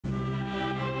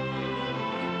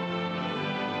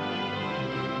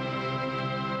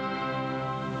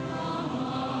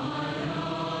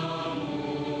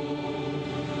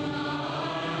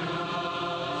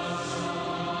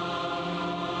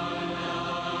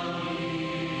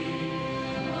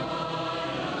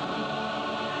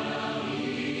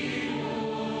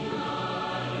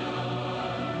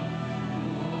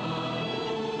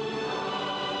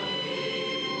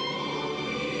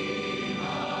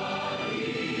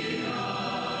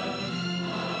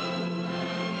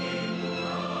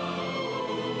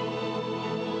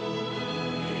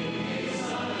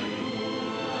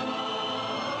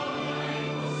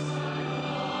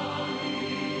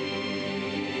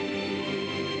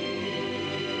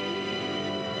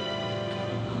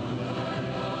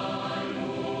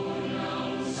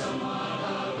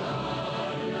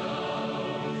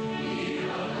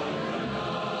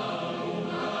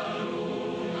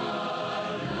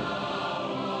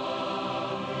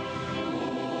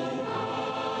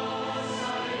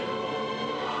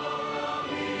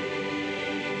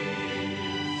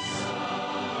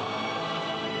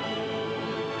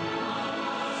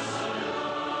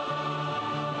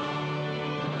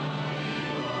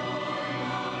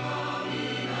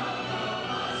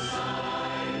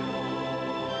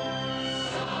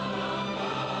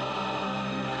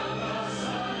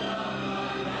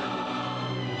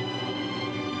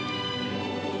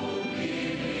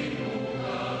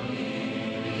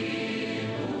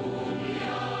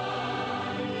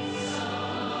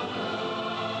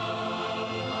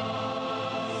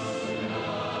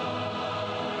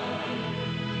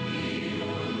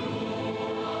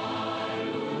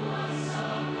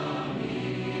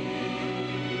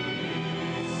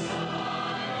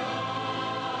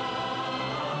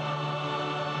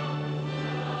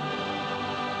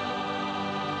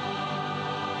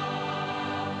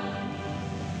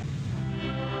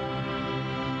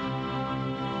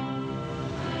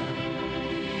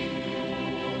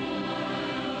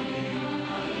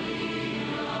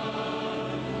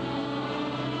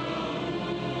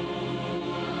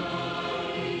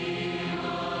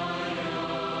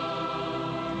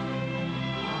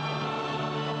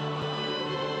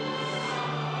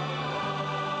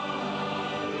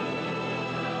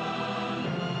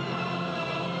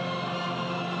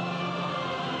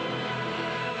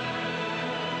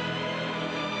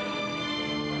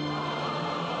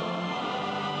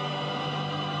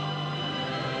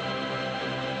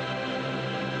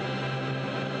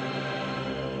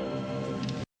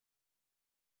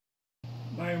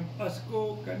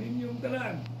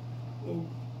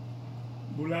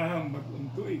bulahang bagong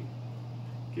tuig.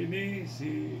 Kini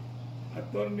si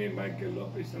Attorney Michael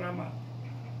Lopez Rama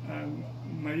ang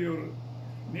mayor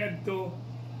niadto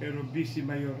pero busy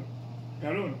mayor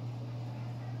karon.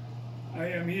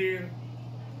 I am here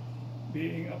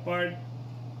being a part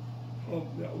of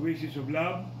the Oasis of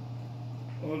Love,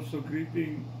 also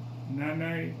greeting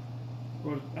Nanay, of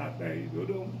course Tatay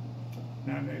Dudong,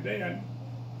 Nanay Dayan.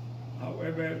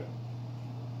 However,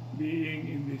 being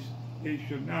in this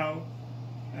station now,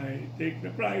 I take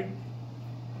the pride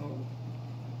of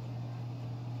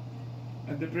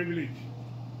and the privilege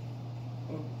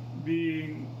of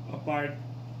being a part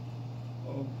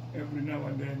of every now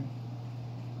and then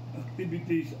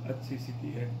activities at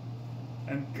CCTN.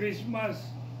 And Christmas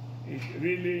is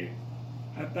really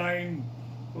a time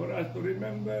for us to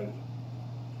remember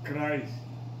Christ.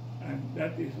 And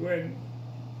that is when,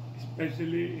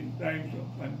 especially in times of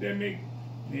pandemic,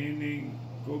 meaning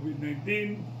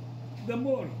COVID-19, the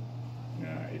more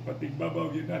na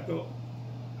ipatigbabaw yun nato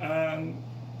ang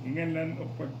hinganlan o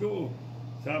pagtuo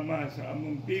sama sa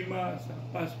among tema sa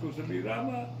Pasko sa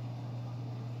Birama,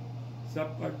 sa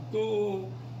pagtuo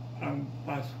ang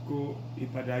Pasko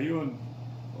ipadayon,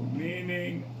 o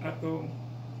meaning atong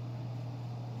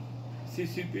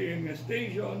CCTN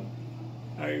station.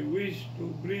 I wish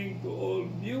to bring to all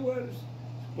viewers,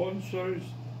 sponsors,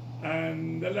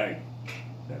 and the like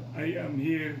that I am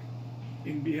here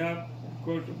in behalf, of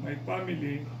course, of my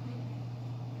family,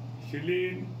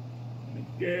 Celine,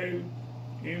 Miguel,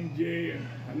 MJ, and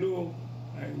Halu.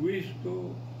 I wish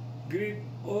to greet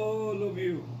all of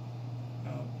you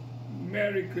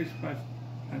Merry Christmas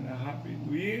and a Happy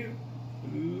New Year.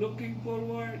 Looking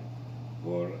forward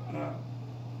for a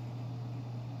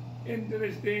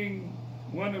interesting,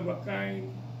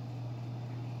 one-of-a-kind,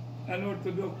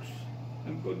 unorthodox,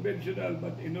 unconventional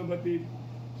but innovative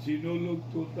Sinulog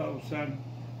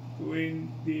 2021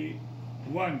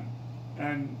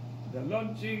 and the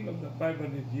launching of the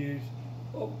 500 years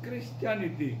of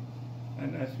Christianity.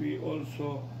 And as we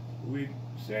also, with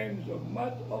sense of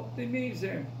much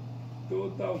optimism,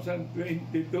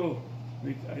 2022,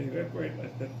 which I refer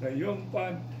as the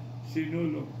triumphant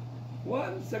Sinulog.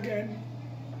 Once again,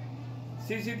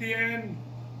 CCTN,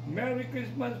 Merry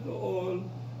Christmas to all.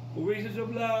 Oasis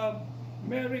of Love,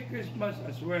 Merry Christmas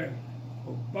as well.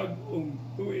 O bagong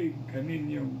tuig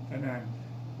kaninyong tanan.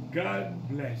 God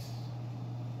bless.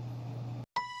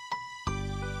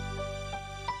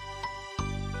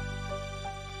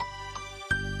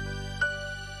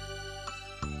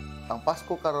 Ang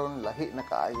Pasko karon lahi na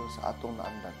kaayo sa atong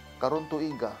naandan. Karon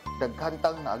tuiga,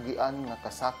 daghantang naagian nga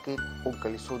kasakit ug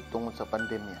kalisod tungod sa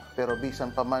pandemya. Pero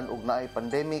bisan pa man og naay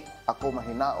pandemic, ako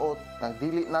mahinaot nga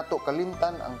dili nato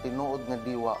kalimtan ang tinuod nga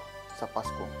diwa sa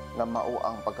Pasko nga mao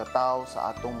ang pagkatao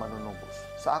sa atong manunubos.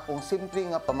 Sa akong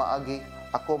simple nga pamaagi,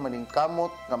 ako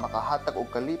maningkamot nga makahatag og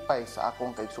kalipay sa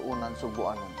akong kaigsuonan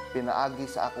subuanon. Pinaagi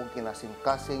sa akong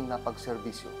kinasingkasing na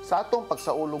pagserbisyo. Sa atong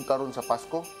pagsaulog karon sa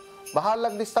Pasko,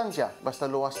 bahalag distansya, basta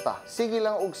luwas ta. Sige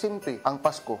lang og simple ang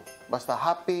Pasko. Basta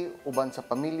happy uban sa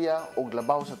pamilya ug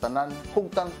labaw sa tanan,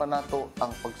 hugtan pa nato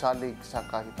ang pagsalig sa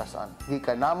kahitasan.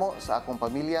 Gikan namo sa akong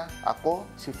pamilya, ako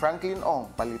si Franklin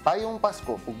Ong, palipayong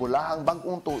Pasko ug bulahang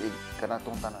bag-ong tuig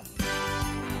kanatong tanan.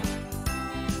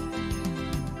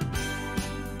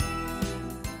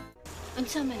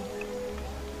 Unsa man?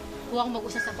 Huwag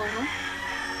mag-usas ako, no?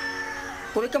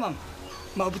 Kulit ka, ma'am.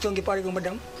 Maabot yung gipari kong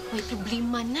madam. May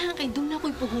problema na. Kay doon na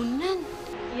ako'y puhunan.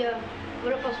 Yeah,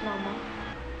 wala pas mama.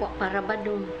 Wa para ba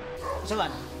doon?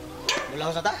 Saman, mula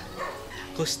ko sa ta.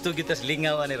 Gusto kita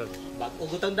lingawan ni Rod. Bago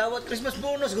gutang dawat Christmas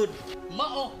bonus, good.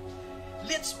 Mao,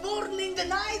 let's morning the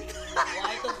night.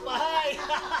 Why to pahay?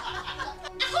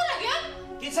 Ako na yan?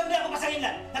 Kinsa di ako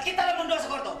pasanginlan. Nakita lang mundo sa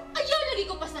kwarto. Ayaw lagi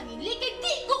ko pasanginli. Kay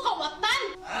di ko kawatan.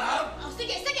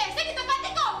 Sige,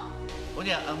 tapate ko.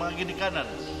 Unya, ang mga ginikanan,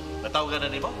 natawagan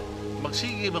na ni mo?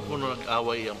 Magsige ba kuno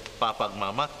nag-away ang papag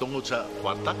mama tungod sa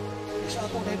kwarta? Sa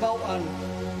akong naibawaan,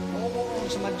 maumo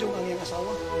sa madyong ang iyang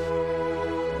asawa.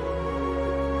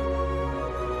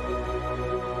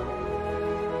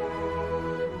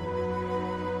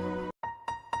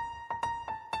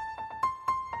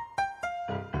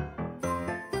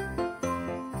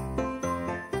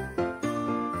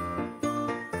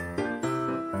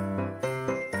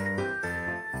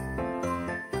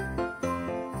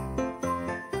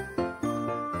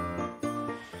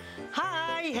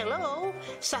 Hello!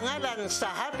 Sa ngalan sa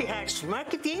Happy Hearts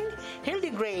Marketing, Hildy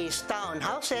Grace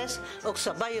Townhouses ug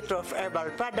sa Biotrof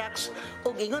Herbal Products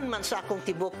ug ingon man sa akong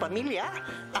tibok pamilya,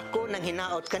 ako nang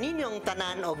hinaot kaninyong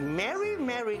tanan og Merry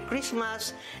Merry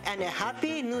Christmas and a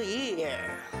Happy New Year!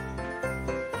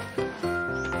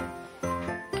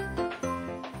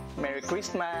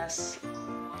 Christmas!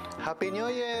 Happy New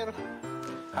Year!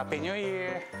 Happy New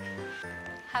Year!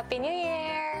 Happy New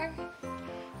Year!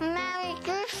 Merry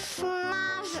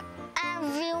Christmas,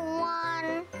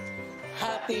 everyone!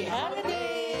 Happy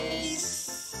Holidays!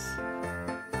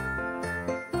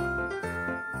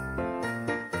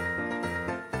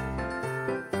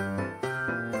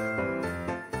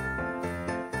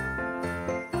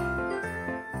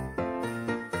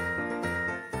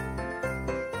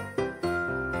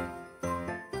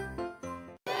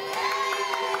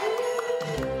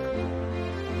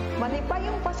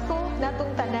 Malipayong Pasko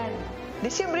natong tanan.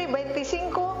 Disyembre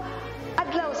 25,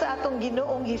 adlaw sa atong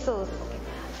Ginoong Hesus.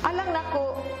 Alang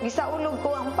nako, gisaulog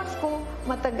ko ang Pasko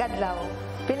matag adlaw.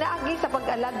 Pinaagi sa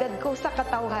pag-alagad ko sa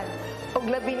katawhan ug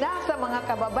labi na sa mga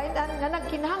kababayan nga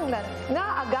nagkinahanglan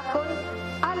nga agakon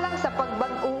alang sa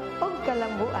pagbag-o ug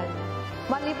kalambuan.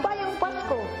 Malipayong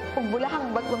Pasko ug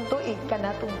bulahang bagong tuig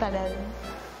kanatong tanan.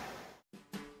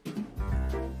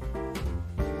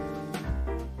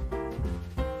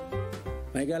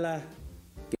 May gala,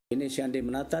 kini siya di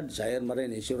manatad sa Air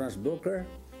Marine Insurance Broker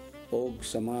o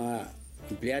sa mga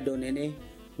empleyado nini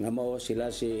nga mao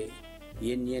sila si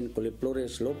Yenyen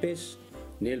Coliflores Lopez,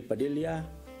 Neil Padilla,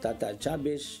 Tata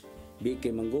Chavez,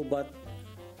 Vicky Manggubat,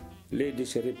 Lady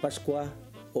Siri Pascua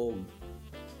o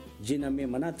Ginami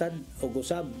Manatad o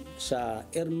usab sa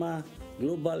Irma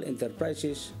Global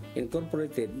Enterprises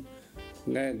Incorporated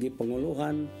nga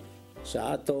gipanguluhan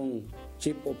sa atong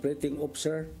Chief Operating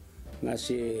Officer nga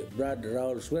si Brad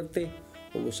Raul Suerte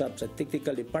ug usab sa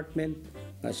Technical Department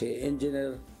nga si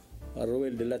Engineer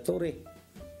Ruel de la Torre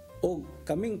ug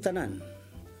kaming tanan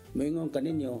moingon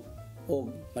kaninyo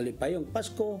og malipayong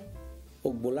Pasko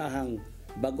ug bulahang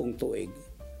bagong tuig.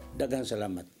 Daghang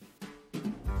salamat.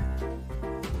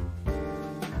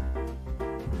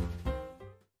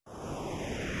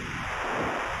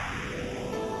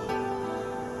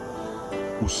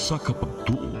 Usa ka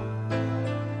pagtuo,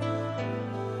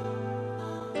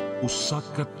 usa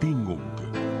ka tingog,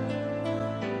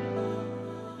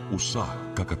 usa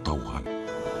ka katawhan.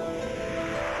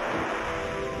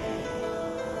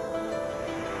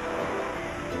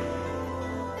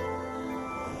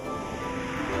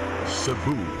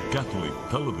 Cebu Catholic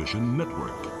Television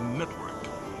Network.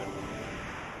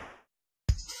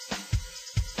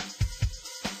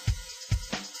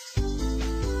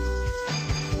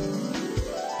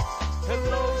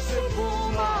 Hello Cebu,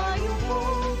 maayong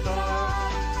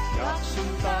buntag.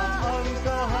 Nagsunta ang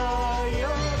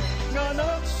kahayag nga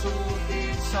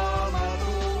nagsulid sa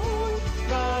matuod,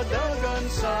 kadagan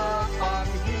sa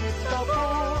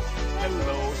panghitabo.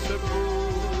 Hello Cebu,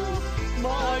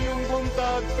 maayong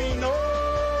buntag Pinoy.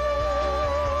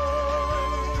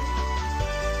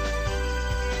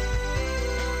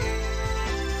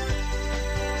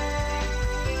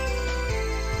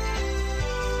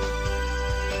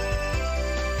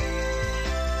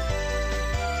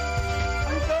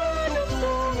 Ang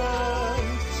katutulungan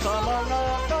sa mga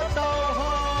katawhan.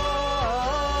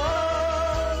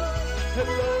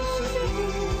 Hello Cebu,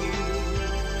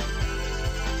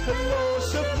 hello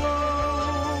Cebu,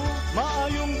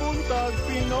 maayong buntag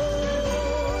Pinoy,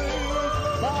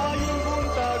 maayong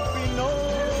buntag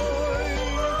Pinoy,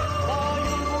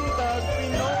 maayong buntag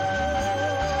Pinoy.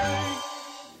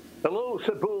 Hello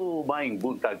Cebu, maayong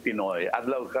buntag Pinoy.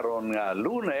 Adlaw karon nga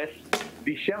Lunes,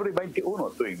 Disyembre 21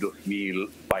 tuig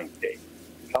 2020.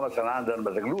 Sama sa nandan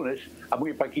basag Lunes,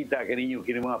 among ipakita kaninyo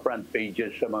kini mga front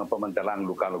pages sa mga pamantalang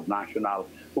lokal ug nasyonal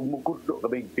ug mukudlo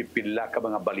kaming pipila ka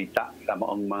mga balita sa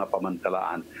maong mga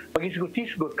pamantalaan.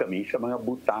 Pagisgot-isgot kami sa mga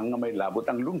butang nga may labot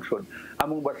ang lungsod.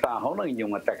 Among basahon ang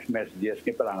inyong mga text messages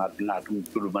ni parangat ng atong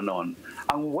tulumanon.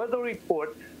 Ang weather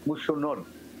report musunod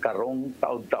karong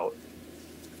taud-taud.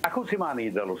 Ako si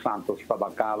Manny de los Santos,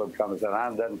 pabakalog sa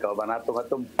Masarandan, kauban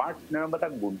atong partner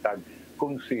matag buntag,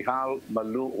 kung si Hal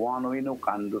Malu Wanoino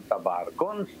Kando Tabar.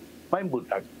 Kons, may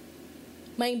buntag.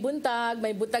 May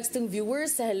buntag sa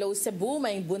viewers sa Hello Cebu,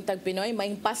 may buntag Pinoy,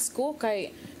 may Pasko kay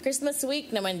Christmas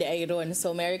week naman di ayron.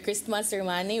 So Merry Christmas Sir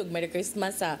Manny ug Merry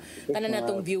Christmas sa tanan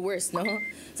natong viewers, no.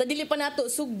 Sa dili pa nato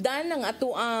sugdan ang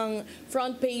ato ang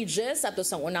front pages ato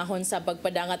sang unahon sa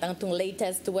pagpadangat ang tong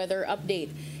latest weather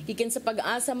update. Gikan sa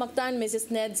Pag-asa Mactan,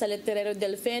 Mrs. Ned sa Leterero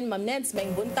Delfin, Ma'am Neds, may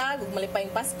buntag ug malipayong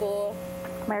Pasko.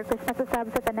 Merry Christmas usab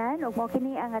sa tanan ug mo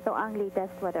kini ang ato ang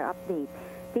latest weather update.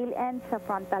 Tail end sa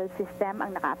frontal system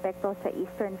ang nakaapekto sa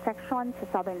eastern section sa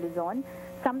Southern Luzon,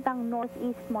 samtang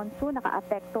northeast monsoon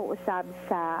nakaapekto usab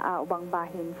sa ubang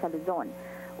bahin sa Luzon.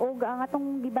 Ug ang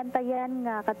atong gibantayan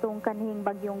nga katong kanhing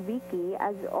bagyong Vicky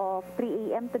as of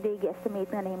 3 a.m. today gi-estimate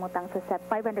nga nahimutang sa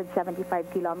 575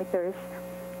 kilometers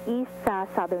east sa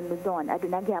Southern Luzon.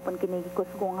 Aduna gihapon kini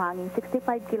gikusgong hangin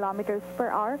 65 kilometers per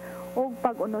hour ug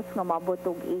pag-unos nga moabot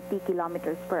og 80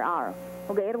 kilometers per hour.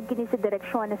 Ug gairog kini sa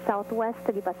direksyon na southwest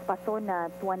sa gipaspason na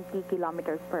 20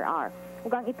 kilometers per hour.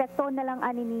 Ug ang epekto na lang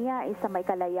ani niya is sa may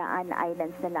Kalayaan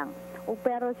Islands na lang. Ug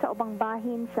pero sa ubang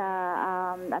bahin sa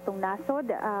atong nasod,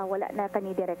 wala na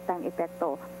kani direktang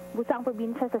epekto. Busa ang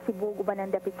probinsya sa Cebu uban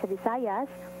ang dapit sa Visayas,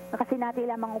 nakasinati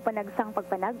lamang og panagsang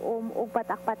pagpanag-om ug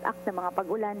patak-patak na mga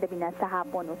pag-ulan labi na sa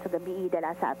hapon o sa gabi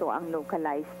dala sa ato ang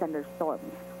localized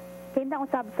thunderstorms. Kindang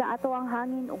usab sa ato ang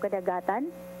hangin ug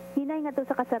kadagatan, hinay nga to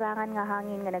sa kasarangan nga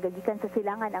hangin nga nagagikan sa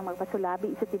silangan ang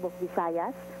magpasulabi sa tibok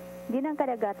Visayas, ginang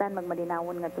kadagatan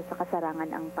magmalinawon nga to sa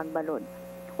kasarangan ang pagbalod.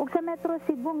 Ug sa Metro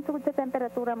Cebu, ang sugod sa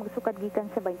temperatura magsukad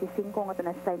gikan sa 25 ngadto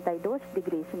na 32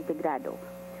 degrees centigrado.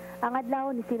 Ang adlaw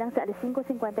ni silang sa alas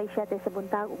 5:57 sa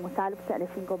buntag ug mosalop sa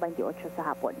alas 5:28 sa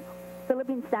hapon.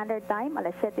 Philippine Standard Time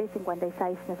alas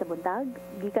 7:56 na sa buntag.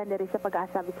 Gikan diri sa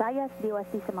Pag-asa Visayas,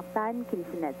 diwasti sa Mactan, kini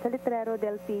si Ned sa Letrero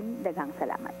Delphine, daghang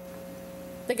salamat.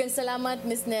 Daghang salamat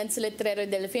Miss Ned sa Letrero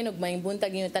Delphine ug maayong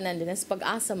buntag inyong tanan din sa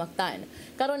Pag-asa Mactan.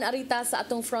 Karon arita sa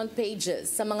atong front pages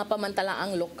sa mga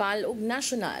pamantalaang lokal ug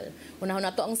nasyonal. Unahon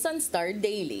nato ang Sunstar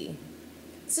Daily.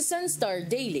 Sa Sunstar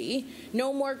Daily,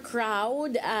 no more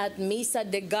crowd at Misa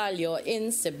de Gallo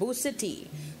in Cebu City.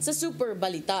 Sa Super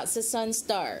Balita sa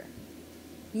Sunstar,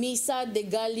 Misa de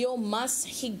Gallo mas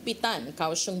higpitan.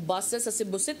 Kausyong buses sa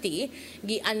Cebu City,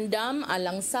 giandam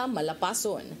alang sa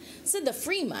malapason. Sa The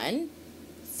Freeman,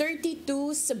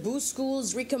 32 Cebu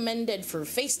schools recommended for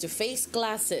face-to-face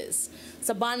classes.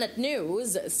 Sa Banat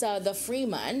News, sa The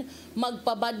Freeman,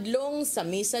 magpabadlong sa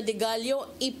Misa de Gallo,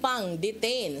 ipang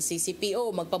detain. CCPO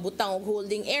magpabutang og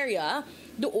holding area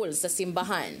duol sa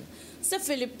simbahan. Sa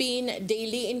Philippine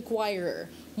Daily Inquirer,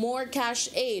 more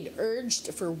cash aid urged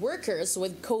for workers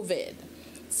with COVID.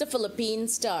 Sa Philippine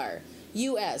Star,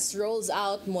 US rolls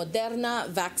out Moderna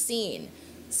vaccine.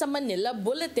 Sa Manila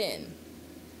Bulletin,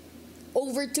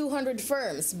 over 200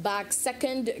 firms back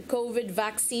second COVID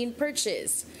vaccine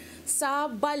purchase.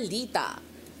 Sa Balita,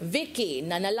 Vicky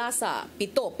nanalasa,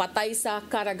 7 patay sa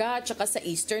Caraga at sa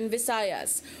Eastern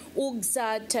Visayas. Ug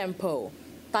sa Tempo,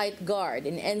 tight guard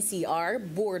in NCR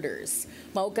borders.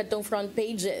 Maugkad tong front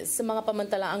pages sa mga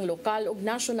pamantalaang lokal ug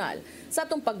nasyonal. Sa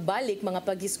atong pagbalik mga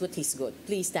paghisgot-hisgot.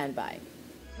 Please stand by.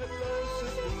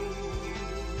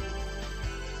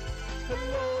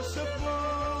 Hello Cebu,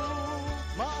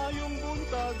 maayong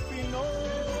buntag Pinoy,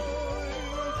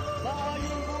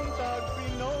 maayong buntag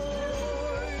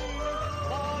Pinoy,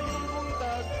 maayong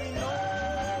buntag Pinoy.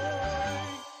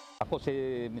 Ako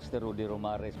si Mr. Rudy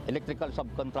Romares, electrical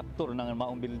subcontractor ng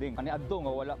maong building. Ani adto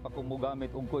nga wala pa kong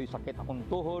mugamit ug ko'y sakit akong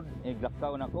tuhod,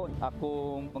 iglakaw na ko.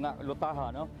 Akong mga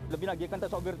lutaha, no? Labi na gikan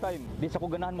ta sa overtime. Di sa ko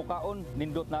ganahan mo kaon,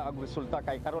 nindot na ang resulta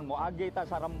kay karon mo agi ta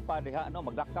sa rampa diha, no?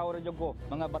 Maglakaw ra jud ko.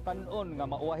 Mga batan-on nga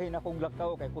mauwahin akong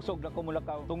lakaw kay kusog na ko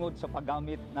mulakaw tungod sa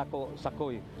paggamit nako sa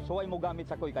koy. So ay mo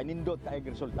gamit sa koy kay nindot kay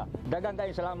resulta. Daghang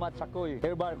kay salamat sa koy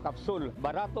herbal capsule.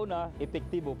 Barato na,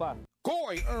 epektibo pa.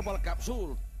 Koy Herbal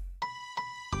Capsule.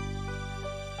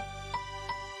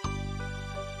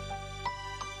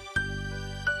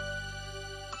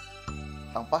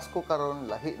 Ang Pasko karon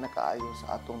lahi na kaayo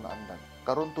sa atong naandan.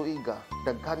 Karon tuiga,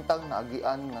 daghantang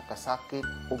naagian nga kasakit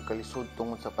ug kalisod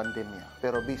tungod sa pandemya.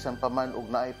 Pero bisan pa man og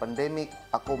naay pandemic,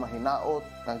 ako mahinaot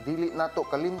nga dili nato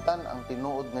kalimtan ang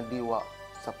tinuod nga diwa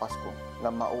sa Pasko nga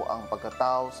mao ang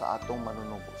pagkatao sa atong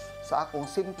manunubos. Sa akong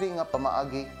simple nga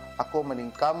pamaagi, ako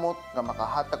maningkamot nga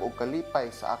makahatag og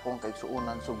kalipay sa akong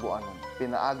kaigsuonan subuanon.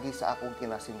 Pinaagi sa akong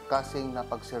kinasingkasing na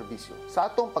pagserbisyo. Sa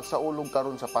atong pagsaulog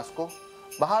karon sa Pasko,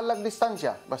 bahalag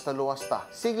distansya, basta luwas ta.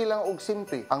 Sige lang og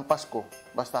simple ang Pasko.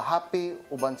 Basta happy,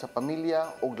 uban sa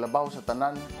pamilya, og labaw sa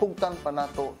tanan, hugtan pa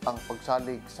nato ang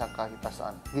pagsalig sa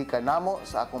kahitasan. Gikan namo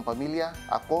sa akong pamilya,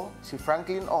 ako, si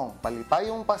Franklin Ong,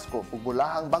 malipayong Pasko, ug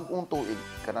bulahang bag-ong tuig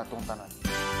kanatong tanan.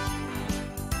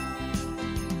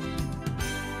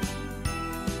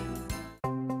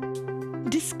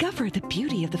 Discover the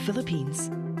beauty of the Philippines.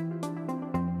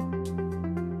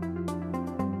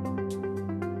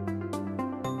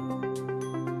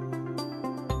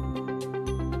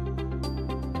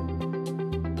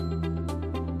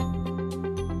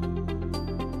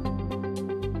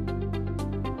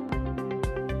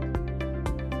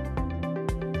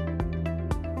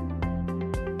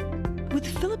 With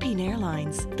Philippine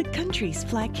Airlines, the country's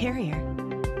flag carrier.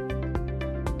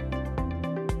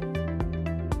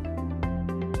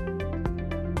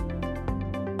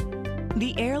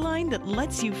 The airline that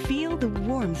lets you feel the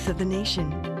warmth of the nation.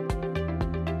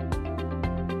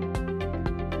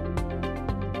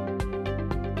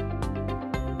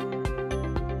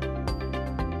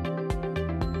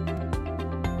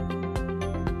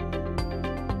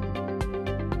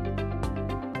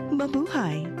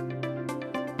 mabuhay.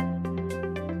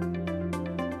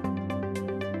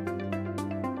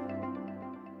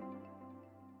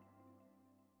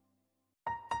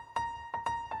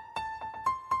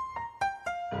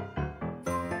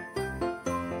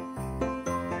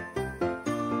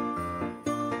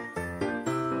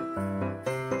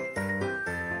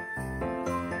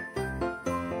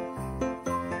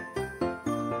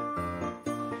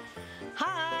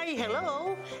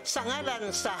 Hello! Sa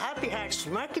ngalan sa Happy Hearts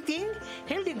Marketing,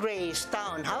 Hildy Grace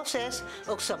Townhouses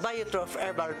ug sa Biotrof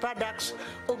Herbal Products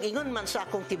ug ingon man sa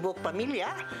akong tibok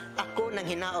pamilya, ako nang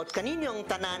hinaot kaninyong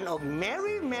tanan og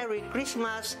Merry Merry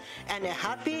Christmas and a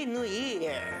Happy New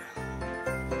Year!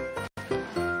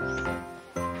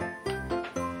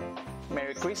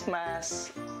 Merry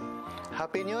Christmas!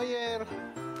 Happy New Year!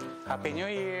 Happy New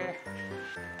Year!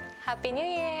 Happy New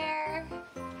Year!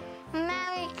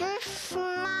 Merry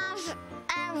Christmas,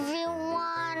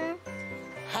 everyone!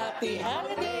 Happy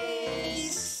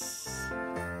Holidays!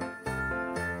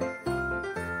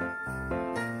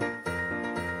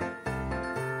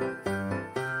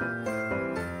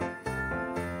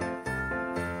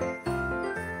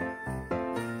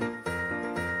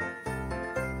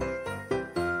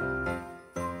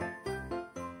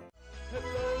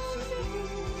 Hello, Cebu.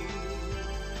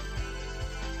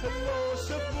 Hello,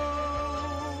 Cebu.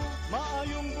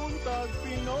 Maayong buntag,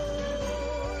 Pinoy.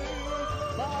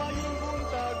 Maayong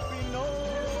buntag,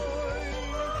 Pinoy.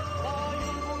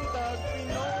 Maayong buntag,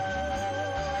 Pinoy.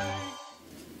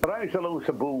 Maraming salamat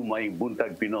sa buong may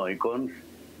buntag Pinoy kon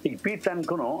higpitan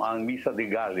ko no ang Misa de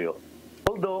Gallo.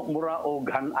 Although mura og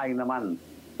hanay naman,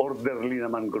 orderly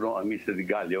naman ko no ang Misa de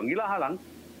Gallo. Ang ilaha lang,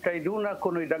 kay duna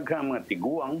ko no'y daghang mga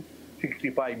tiguang,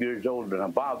 65 years old and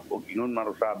above, o ingon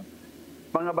marusab,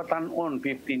 mga batanon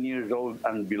 15 years old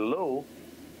and below,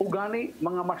 ugani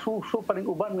mga masuso pa rin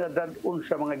uban nga dadon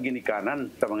sa mga ginikanan,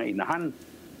 sa mga inahan,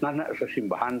 nga sa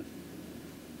simbahan.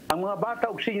 Ang mga bata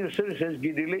ug senior citizens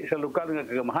gidili sa lokal nga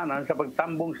kagamahanan sa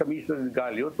pagtambong sa Misa de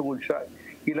Gallo tungod sa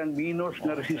ilang minos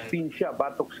nga resistensya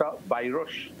batok sa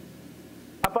virus.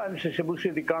 Apan si Cebu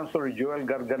City Councilor Joel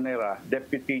Garganera,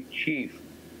 Deputy Chief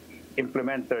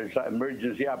Implementer sa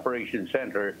Emergency Operations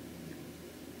Center,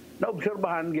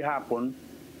 naobserbahan gihapon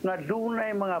nga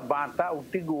dunay mga bata ug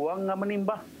tiguang nga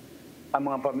manimba. Ang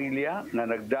mga pamilya nga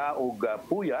nagdaog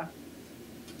puya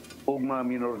ug mga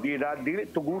minor de edad dili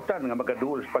tugutan nga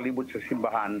magaduol sa palibot sa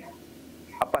simbahan.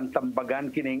 Apan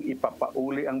tambagan kining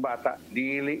ipapauli ang bata,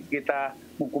 dili kita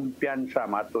mukumpiyansa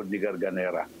matod ni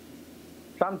Garganera.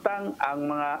 Samtang ang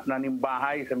mga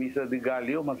nanimbahay sa Misa de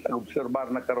Gallo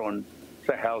mag-obserbar na karon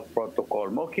sa health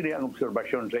protocol. Mo kini ang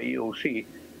obserbasyon sa EOC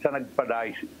sa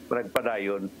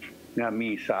nagpadayon nga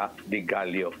Misa de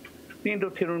Gallo.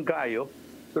 Nindot sinun kaayo,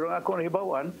 pero ako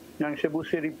nahibawan ng Cebu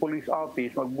City Police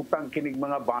Office magbutang kinig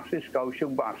mga buses,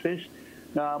 kausyong buses,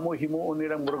 na mo himuon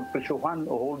nilang murag prisuhan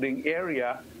o holding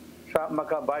area sa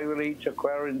maka-violate sa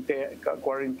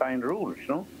quarantine rules.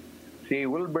 No? Si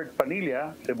Wilbert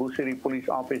Panilla, Cebu City Police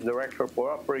Office Director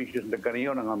for Operations na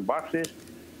kaniyon ang buses,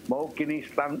 mao kini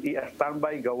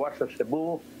standby gawas sa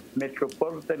Cebu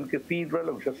Metropolitan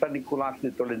Cathedral ug sa San Nicolas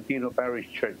de Tolentino Parish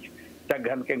Church.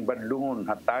 Daghan kang badlungon,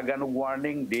 hatagan og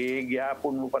warning, di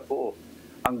gyapon mo patuo.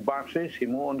 Ang buses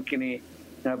himuon kini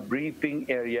na briefing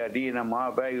area di na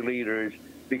mga violators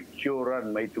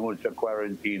picturean may tungod sa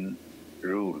quarantine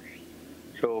rules.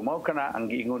 So mao kana ang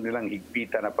giingon nilang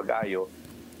higpita na pag-ayo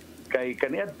kay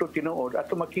kaniadto tinuod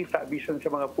ato makita bisan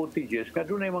sa mga footages nga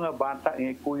dunay mga bata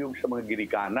nga kuyog sa mga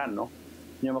ginikanan, no.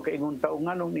 Nya makaingon tao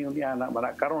nganong ningon ni ana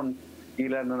man karon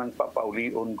ila na nang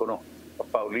papaulion ko no.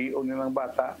 Papaulion nilang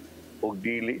bata og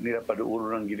dili nila paduulo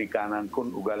ng ginikanan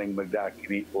kun ugaling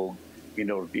magdakini og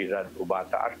minoridad o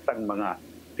bata astang mga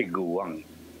tiguang.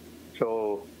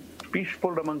 So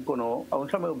peaceful naman ko no.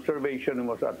 Unsa may observation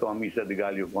mo sa ato ang Misa de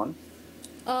Gallo kon?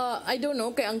 I don't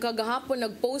know, kay ang kagahapon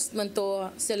nag-post man to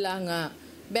sila nga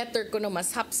better ko no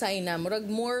mas hapsay na, murag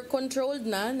more controlled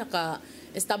na,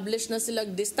 naka-establish na sila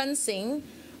distancing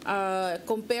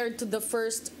compared to the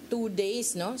first 2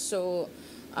 days, no? So,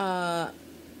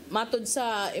 matod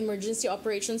sa Emergency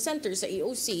Operations Center sa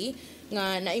EOC,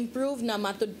 nga na-improve na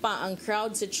matod pa ang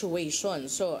crowd situation.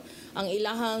 So, ang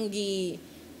ilahang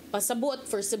pasabot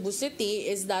for Cebu City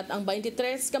is that ang 23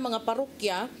 ka mga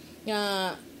parokya nga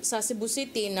sa Cebu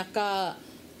City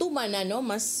nakatuman na, no,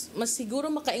 mas siguro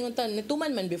makaingon ta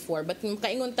natuman man before, but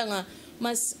makaingon ta nga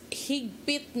mas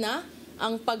higpit na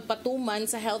ang pagpatuman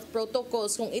sa health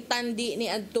protocols kung itandi ni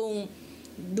adtong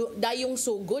dayong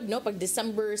sugod, no, pag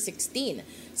December 16.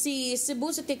 Si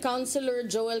Cebu City Councilor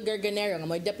Joel Garganera nga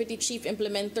may Deputy Chief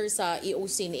Implementer sa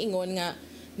EOC niingon nga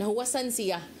nahuwasan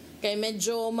siya Kay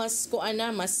medyo mas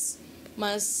kuana mas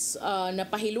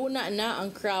napahiluna na ang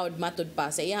crowd matud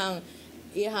pa sa iyang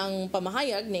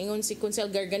pamahayag niingon si Consel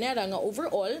Garganera nga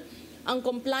overall ang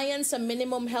compliance sa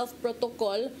minimum health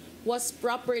protocol was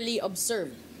properly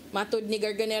observed. Matud ni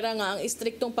Garganera nga ang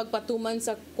istriktong pagpatuman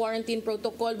sa quarantine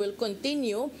protocol will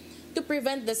continue to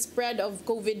prevent the spread of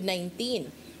COVID-19.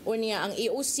 Unya ang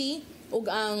EOC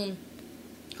ug ang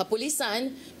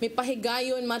kapulisan may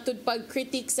pahigayon matud pag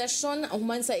critique session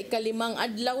human sa ikalimang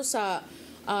adlaw sa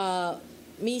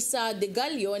Misa de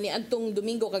Gallo ni adtong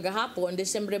Domingo kagahapon,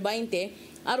 Desyembre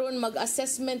 20, aron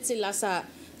mag-assessment sila sa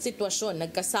sitwasyon.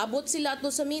 Nagkasabot sila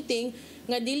ato sa meeting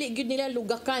nga dili gyud nila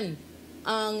lugakan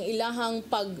ang ilahang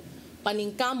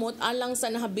pagpaningkamot alang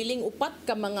sa nahabiling upat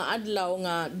ka mga adlaw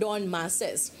nga dawn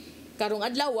masses. Karong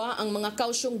adlaw ang mga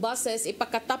kausyong buses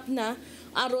ipakatap na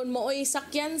aron mooy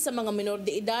sakyan sa mga minor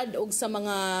de edad ug sa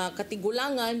mga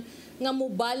katigulangan nga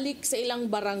mubalik sa ilang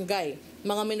barangay.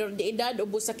 Mga minor de edad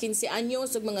ubos sa 15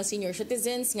 anyos ug mga senior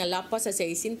citizens nga lapas sa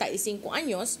 65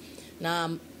 anyos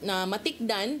na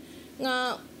matikdan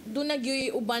nga dunay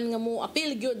uban nga mo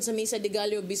apil gyud sa Misa de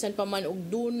Gallo bisan pa man og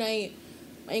dunay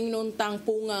maingnontang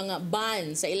punga nga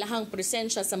ban sa ilahang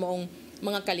presensya sa maong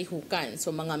mga kalihukan. So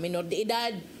mga minor de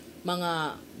edad,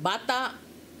 mga bata,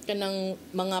 kanang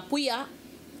mga puya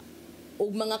ug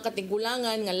mga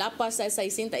katigulangan nga lapas sa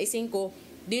 65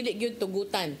 dili gyud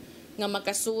tugutan nga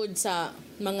makasud sa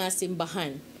mga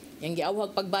simbahan. Yang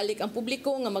giawhag pagbalik ang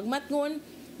publiko nga magmatngon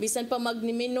bisan pa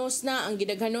magniminos na ang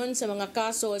gidaghanon sa mga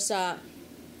kaso sa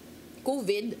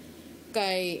COVID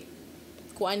kay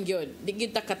kuan gyud di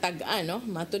gyud ta katag-an no.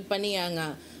 Matud pa niya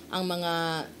nga ang mga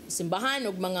simbahan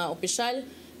ug mga opisyal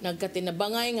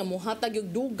nagkatinabangay nga mohatag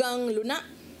og dugang luna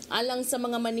alang sa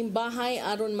mga manimbahay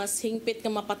aron mas hingpit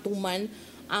nga mapatuman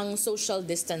ang social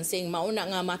distancing. Mauna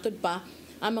nga matud pa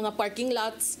ang mga parking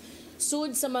lots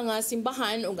sud sa mga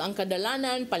simbahan ug ang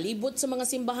kadalanan palibot sa mga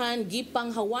simbahan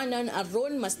gipang hawanan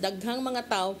aron mas daghang mga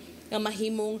tawo nga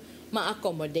mahimong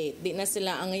ma-accommodate. Di na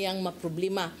sila ang iyang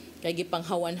maproblema kay gipang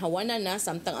hawan-hawanan na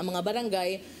samtang ang mga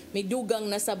barangay may dugang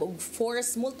na sab og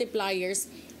force multipliers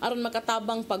aron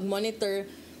makatabang pag-monitor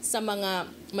sa mga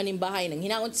manimbahay. Nang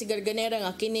hinaot si Garganera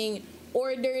nga kining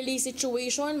orderly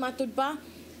situation matud pa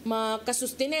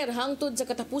makasustener hangtod sa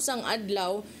katapusang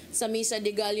adlaw sa Misa de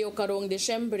Gallo karong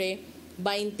Desyembre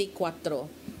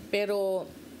 24. Pero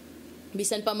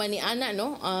bisan pa man ni ana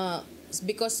no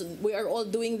because we are all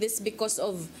doing this because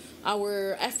of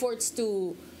our efforts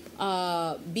to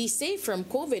be safe from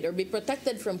COVID or be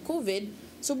protected from COVID,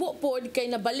 subo pod kay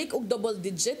nabalik og double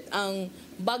digit ang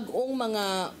bag-ong mga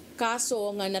kaso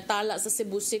nga natala sa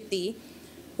Cebu City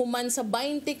human sa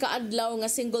 20 ka adlaw nga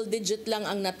single digit lang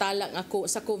ang natala ako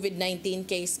sa COVID-19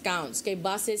 case counts. Kay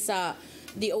base sa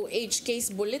DOH case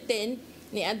bulletin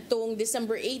ni adtong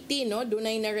December 18 no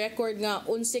dunay na record nga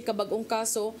 11 ka bag-ong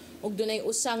kaso ug dunay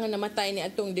usa nga namatay ni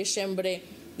adtong Disyembre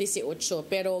 18.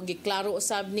 Pero giklaro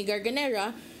usab ni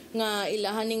Garganera nga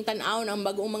ilahaning tan-awon ang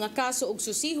bag-ong mga kaso ug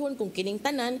susihon kung kining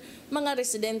tanan mga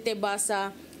residente ba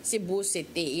sa Cebu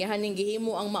City. Ihaning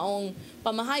gihimo ang maong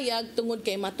pamahayag tungod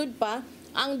kay matud pa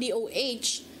ang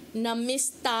DOH na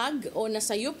mistag o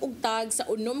nasayop og tag sa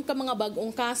unom ka mga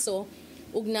bag-ong kaso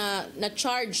ug na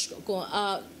charge ko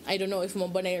I don't know if mo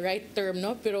ba na right term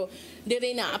no pero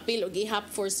dire na appeal og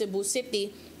ihap for Cebu City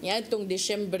niadtong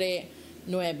Disyembre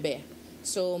 9.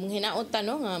 So manghinaot ta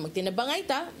no nga magtinabangay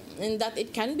ta and that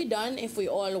it can be done if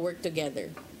we all work together.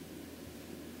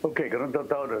 Okay, karon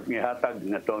taw nga hatag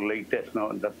nga tong latest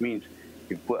no that means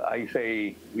if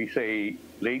we say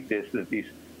latest that is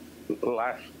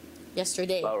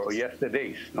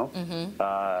yesterday's no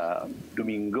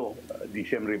Domingo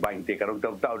Disyembre 20 karong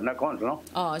taw na kon no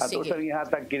ato sa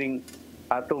hatag kining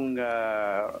atong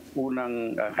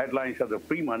unang headlines of the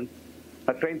Freeman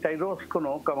 32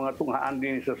 kuno ka mga tunghaan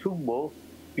din sa Subo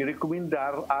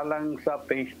i-rekomendar alang sa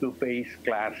face-to-face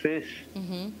classes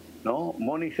no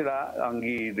mo ni sila ang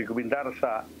i-rekomendar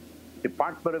sa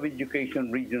Department of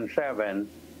Education Region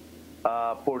 7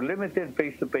 for limited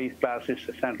face-to-face classes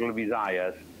sa Central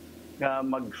Visayas nga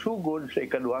magsugod sa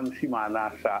ikaduhang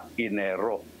simana sa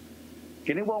Enero.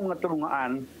 Kini mga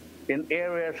tulungaan in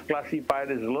areas classified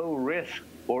as low risk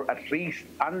or at least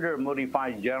under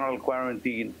modified general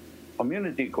quarantine,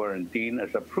 community quarantine as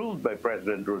approved by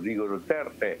President Rodrigo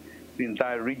Duterte. The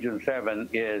entire Region 7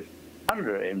 is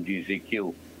under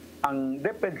MGCQ. Ang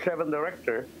DepEd 7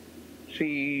 Director,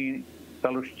 si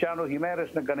Salustiano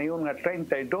Jimenez na kanayon nga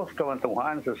 32 ka mga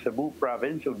tunghaan sa Cebu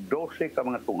Province o 12 ka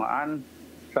mga tunghaan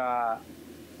sa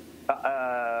 32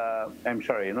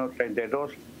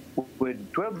 with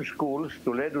 12 schools,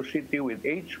 Toledo City with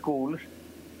 8 schools,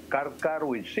 Karkar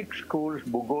with 6 schools,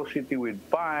 Bugo City with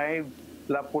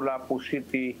 5, Lapu-Lapu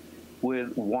City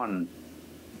with 1.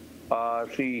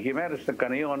 Si Jimenez na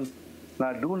kanayon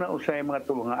na duna usay mga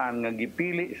tulungaan nga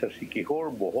gipili sa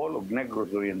Siquijor, Bohol ug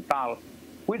Negros Oriental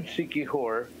with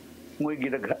Siquijor muy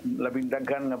labing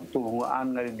daghan nga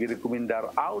tulungaan nga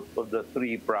girekomendar out of the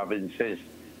 3 provinces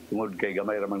tungod kay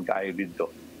gamay raman kaayo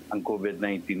dito ang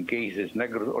COVID-19 cases.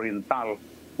 Negros Oriental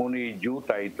muni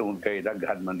jutay tungod kay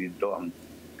daghan man dito ang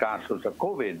kaso sa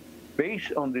COVID.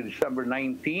 Based on the December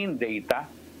 19 data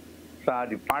sa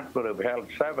Department of Health,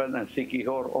 7 and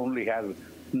Siquijor only has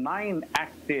 9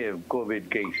 active COVID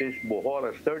cases. Bohol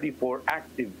has 34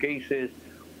 active cases,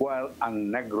 while ang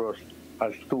Negros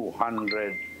has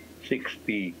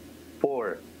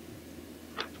 264.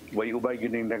 Way-ubay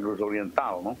yun yung Negros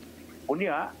Oriental, no?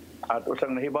 Unya, at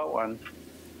usang nahibawan,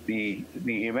 ni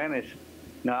Jimenez,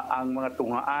 na ang mga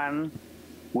tunghaan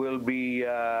will be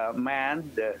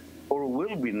manned or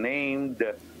will be named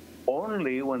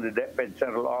only when the DepEd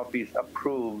Central Office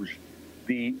approves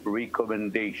the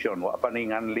recommendation. Wa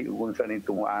paninganli kung saan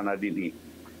itong ana din.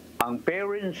 Ang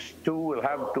parents too will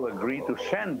have to agree to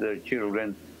send their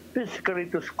children physically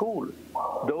to school.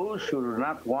 Those who do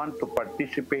not want to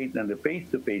participate in the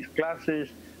face-to-face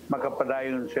classes,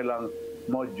 makapadayon silang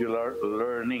modular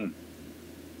learning.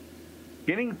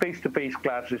 Getting face-to-face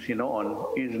classes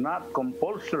hinoon is not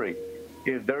compulsory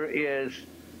if there is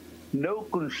no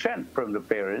consent from the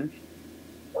parents,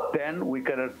 then we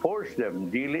cannot force them.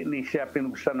 Dili ni siya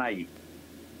pinugsanay.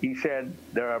 He said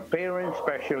there are parents,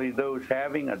 especially those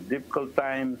having a difficult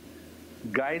time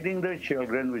guiding their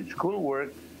children with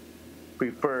schoolwork,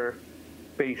 prefer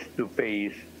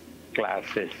face-to-face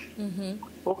classes.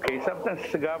 Okay, sometimes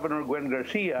sa Governor Gwen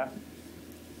Garcia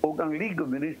ug ang League of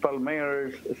Municipal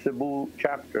Mayors Cebu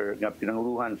chapter nga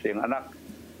pinanguluhan sa iyang anak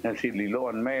na si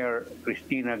Liloan Mayor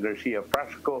Cristina Garcia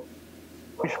Frasco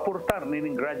isportar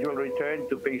nining gradual return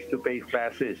to face-to-face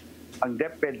classes. Ang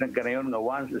DepEd ng kanayon nga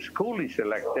once a school is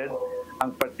selected,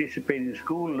 ang participating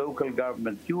school, local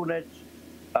government units,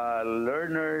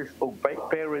 learners o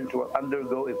parents will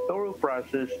undergo a thorough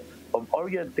process of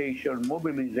orientation,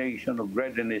 mobilization of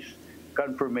readiness,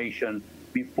 confirmation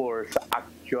before sa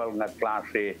actual nga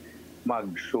klase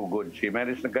magsugod. Si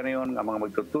Meris na kanayon nga mga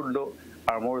magtutudlo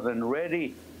are more than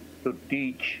ready to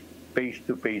teach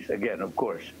face-to-face again, of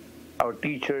course. Our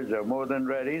teachers are more than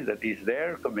ready. That is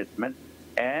their commitment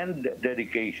and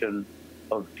dedication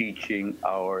of teaching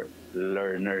our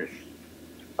learners.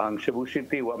 Ang Cebu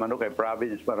City, wa man kay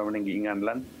province para maning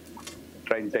giinganlan,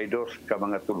 32 ka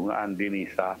mga tulungaan din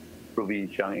sa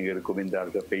probinsya ang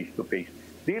i-rekomendar sa face-to-face.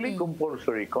 Dili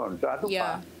compulsory kon. Sa ato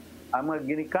pa, ang mga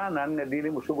ginikanan nga dili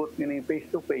mo sugot ni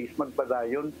face-to-face,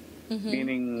 magpadayon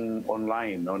nining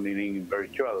online, no, nining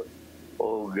virtual.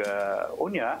 O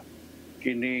unya,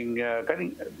 kining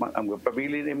kaning ang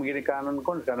pabili ni mga ginikanan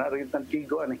kon sana rin ang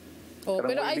tigo ani. Oh,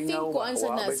 pero I think kuan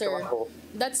sana sir,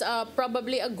 that's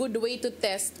probably a good way to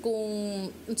test kung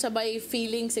sabay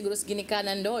feeling siguro sa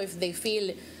ginikanan do if they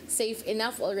feel safe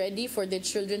enough already for the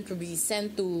children to be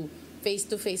sent to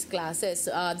face-to-face classes.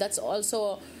 That's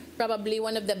also probably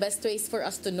one of the best ways for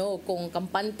us to know kung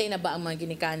kampante na ba ang mga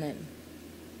ginikanan.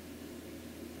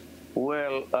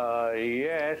 Well,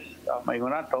 yes, may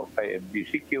to kay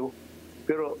MGCQ,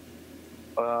 pero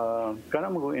kana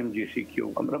mo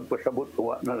MGCQ, ang nagpasabot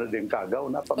ko na din kagaw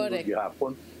na pamilya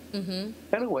gihapon.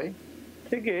 Anyway,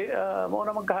 sige, mo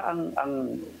na magka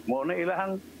ang mo na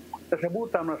ilahang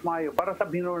kasabutan mas maayo para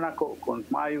sabihin nako kung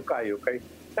maayo kayo kay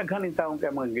daghaning taong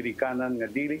kay mga ginikanan nga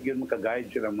dili gyud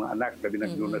maka-guide sila mga anak labi na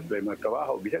guna sila mga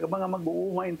trabaho bisag mga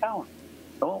mag-uuma in town,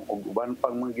 no, ug uban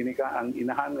pang mga ginika ang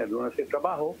inahan nga doon sa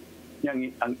trabaho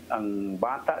yang ang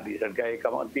bata di sad kay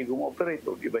ka mo antigong operate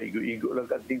o di ba igo-igo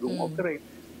lang antigong operate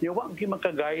niya wa ki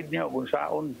maka-guide niya kung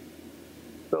saon.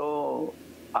 So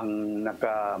ang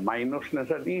naka-minus na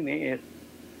sa dini is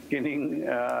kining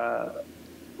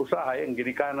usahay ang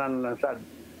ginikanan lang sa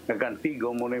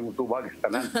nagantigo mo na yung tubag sa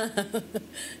tanan.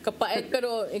 Kapait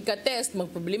pero ika-test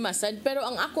magproblema sad pero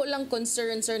ang ako lang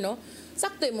concern sir no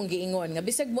sakto imong giingon nga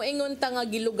bisag mo ingon ta nga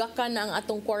gilugakan ang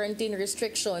atong quarantine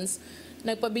restrictions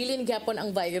nagpabilin gyapon ang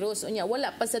virus unya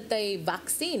wala pa sa tay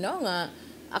vaccine no nga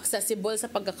accessible sa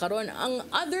pagkakaroon. Ang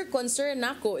other concern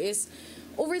nako is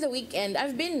over the weekend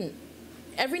I've been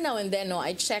every now and then, no,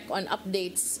 I check on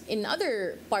updates in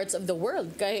other parts of the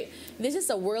world. Kaya this is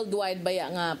a worldwide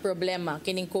baya nga problema,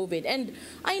 kining COVID. And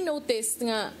I noticed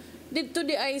nga, dito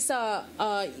di ay sa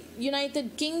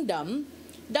United Kingdom,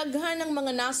 daghan ng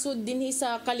mga nasud din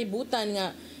sa kalibutan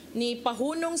nga ni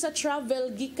pahunong sa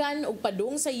travel gikan og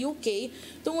padung sa UK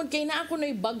tungod kay naa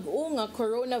kunoy bag-o nga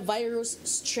coronavirus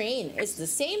strain. It's the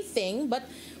same thing but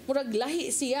murag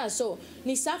lahi siya. So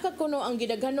nisaka kuno ang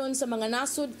gidaghanon sa mga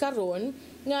nasod karon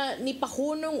nga ni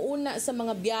pahunong una sa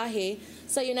mga biyahe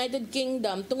sa United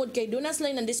Kingdom tungod kay dunas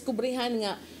lang nang diskubrihan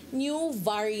nga new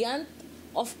variant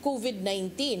of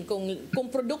COVID-19. Kung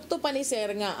produkto pa ni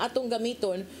sir nga atong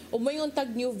gamiton o mayon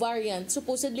tag new variant,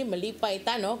 supposedly malipay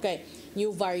ta no kay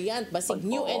new variant basig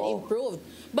new and improved.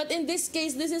 But in this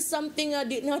case, this is something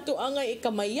di nato angay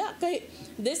ikamaya kay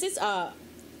this is a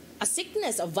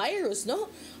sickness, a virus, no?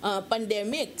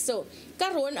 Pandemic. So,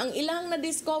 karon ang ilang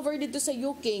na-discover dito sa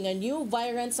UK nga new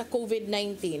variant sa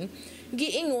COVID-19,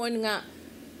 giingon nga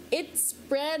it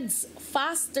spreads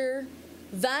faster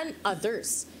than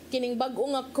others. Kining bag-o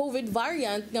nga COVID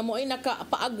variant nga mo'y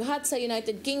nakapaaghat sa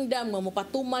United Kingdom nga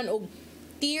mopatuman og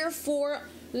Tier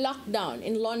 4 lockdown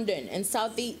in London and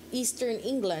southeastern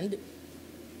England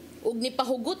ug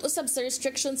nipahugot usab sa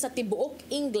restrictions sa tibuok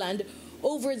England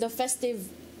over the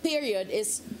festive period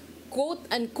is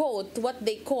quote-unquote what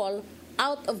they call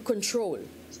out of control.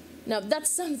 Now,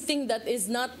 that's something that is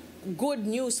not good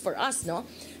news for us, no?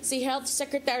 Si Health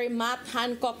Secretary Matt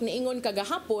Hancock niingon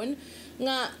kagahapon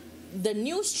nga the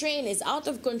new strain is out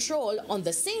of control on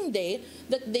the same day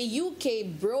that the UK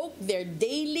broke their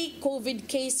daily COVID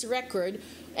case record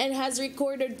and has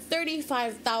recorded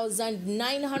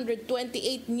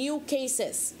 35,928 new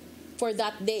cases for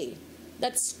that day.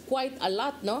 That's quite a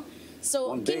lot, no?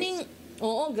 So, kining,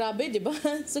 grabe, di ba?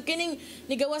 So, kining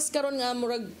nigawas karon nga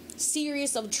murag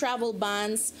series of travel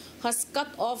bans has cut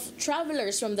off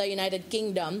travelers from the United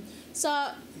Kingdom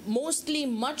sa mostly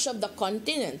much of the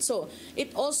continent. So, it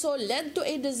also led to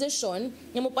a decision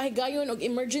nga mopahigayon og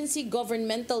emergency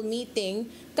governmental meeting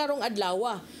karong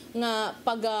adlaw nga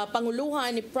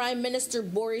panguluhan ni Prime Minister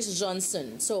Boris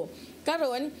Johnson. So,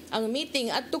 karon ang meeting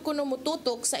adto kuno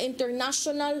motutok sa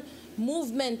international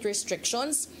movement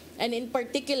restrictions and in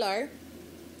particular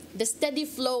the steady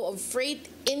flow of freight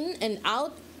in and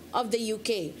out of the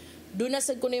UK. Duna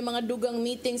sad kuno mga dugang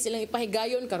meeting silang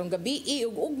ipahigayon karong gabi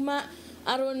ug ugma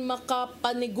aron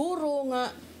makapaniguro nga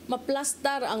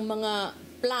maplastar ang mga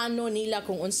plano nila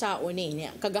kung unsaon ni.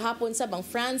 Kagahapon sa bang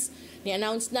France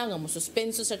ni-announce na nga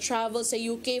mosuspenso sa travel sa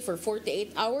UK for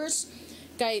 48 hours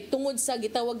kay tungod sa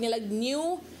gitawag nila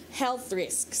new health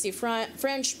risk. Si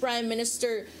French Prime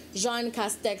Minister Jean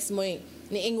Castex mo'y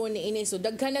niingon ni ini. So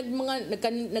daghanag mga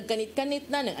nagkanit-kanit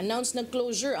na nag-announce ng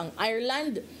closure ang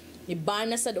Ireland, ni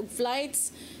bana sad og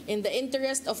flights in the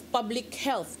interest of public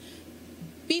health.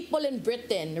 People in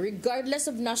Britain, regardless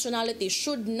of nationality,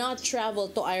 should not travel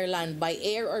to Ireland by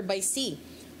air or by sea.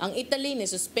 Ang Italy ni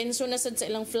suspenso na sad sa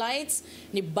ilang flights,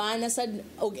 ni bana sad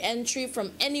og entry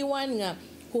from anyone nga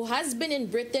who has been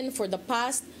in Britain for the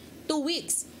past 2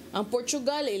 weeks. Ang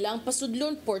Portugal ilang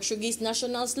pasudlon Portuguese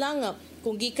nationals lang nga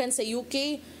kung gikan sa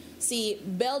UK. Si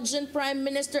Belgian Prime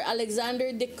Minister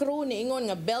Alexander De Croo niingon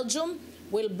nga Belgium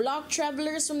will block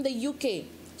travelers from the UK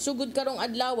sugod karong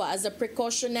adlaw as a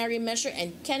precautionary measure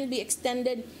and can be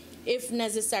extended if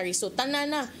necessary. So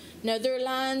tanana,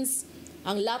 Netherlands,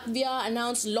 ang Latvia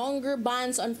announced longer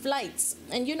bans on flights.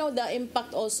 And you know the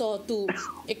impact also to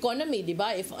economy, di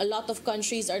ba? If a lot of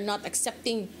countries are not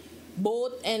accepting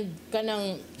boat and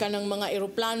kanang mga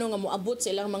eroplano nga moabot sa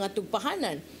ilang mga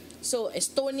tugpahanan. So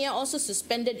Estonia also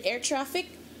suspended air traffic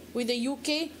with the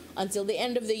UK until the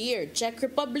end of the year. Czech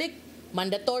Republic,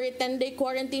 mandatory 10-day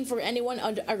quarantine for anyone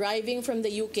arriving from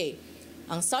the UK.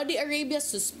 Ang Saudi Arabia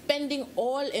suspending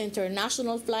all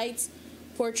international flights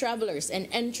for travelers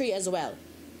and entry as well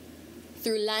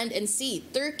through land and sea.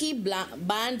 Turkey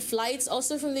banned flights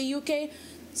also from the UK.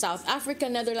 South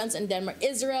Africa, Netherlands, and Denmark.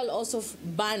 Israel also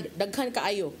banned. Daghan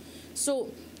kaayo.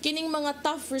 So, kining mga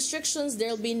tough restrictions,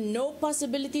 there'll be no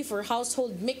possibility for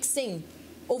household mixing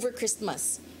over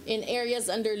Christmas. In areas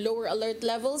under lower alert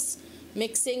levels,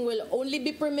 mixing will only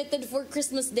be permitted for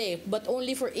Christmas Day, but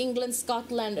only for England,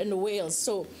 Scotland, and Wales.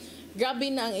 So,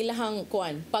 grabe na ang ilahang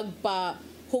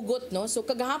pagpahugot, no? So,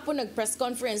 kagahapon nag-press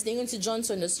conference, ningon si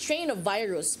Johnson, the strain of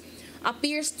virus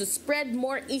appears to spread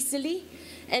more easily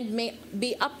and may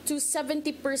be up to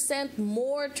 70%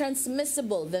 more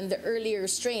transmissible than the earlier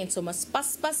strain. So, mas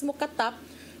paspas mo katap,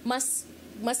 mas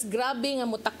grabe nga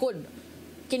mo takod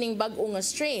kining bag-o nga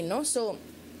strain, no? So,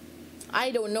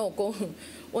 I don't know kung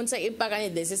unsay impact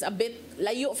ni this is a bit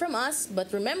layo from us,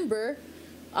 but remember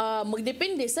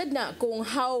magdepende sad na kung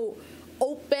how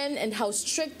open and how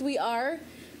strict we are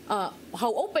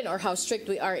how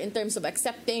strict we are in terms of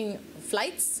accepting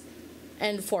flights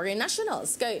and foreign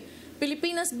nationals. Kay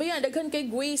Pilipinas ba yan, daghan kay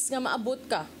ways nga maabot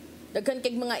ka daghan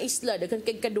kay mga isla, daghan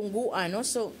kay kadungguan, no?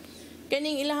 So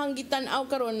kaning ilahang gitan-aw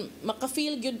karon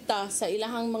maka-feel gyud ta sa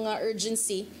ilahang mga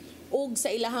urgency ug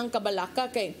sa ilahang kabalaka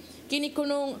kay kini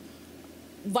kunong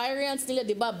variants nila,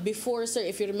 di ba, before, sir,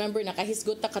 if you remember,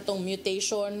 nakahisgot ta katong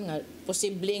mutation nga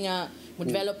posible nga mo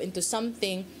develop into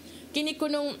something. Kini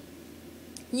kunong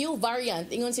new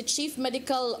variant, ingon si Chief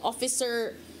Medical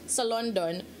Officer sa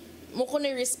London, mo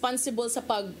kuno responsible sa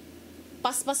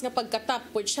paspas nga pagkatap,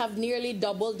 which have nearly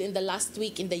doubled in the last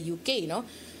week in the UK, no?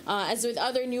 As with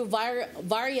other new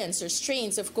variants or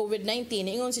strains of COVID-19,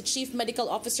 ingon si Chief Medical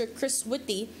Officer Chris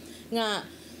Whitty nga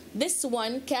this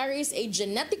one carries a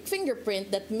genetic fingerprint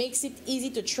that makes it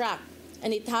easy to track,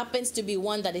 and it happens to be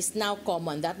one that is now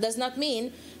common. That does not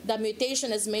mean the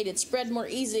mutation has made it spread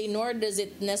more easily, nor does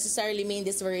it necessarily mean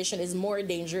this variation is more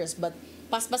dangerous, but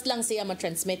paspas lang siya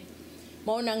ma-transmit.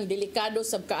 Mao nang delikado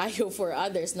sab kaayo for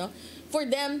others, no? For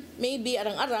them, maybe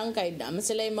arang-arang kay daman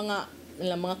sila yung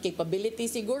mga capability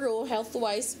siguro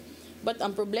health-wise, but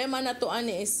ang problema na to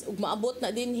ani is ug maabot na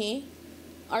dinhi,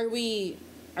 are we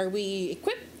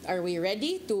equipped? Are we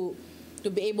ready to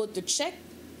be able to check?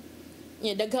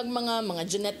 Daghang mga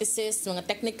geneticists, mga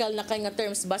technical na kay nga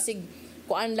terms, basig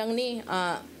kuan lang ni,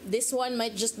 this one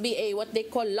might just be a what they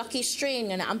call lucky strain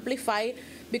nga na-amplify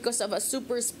because of a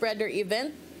super spreader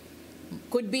event.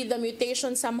 Could be the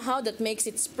mutation somehow that makes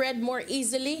it spread more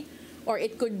easily, or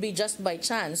it could be just by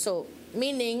chance. So,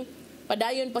 meaning,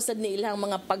 padayon pasad ni ilang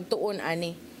mga pagtuon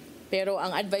ani. Pero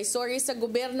ang advisory sa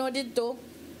gobyerno dito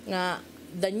nga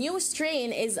the new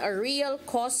strain is a real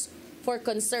cause for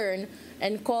concern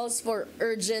and calls for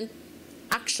urgent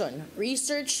action.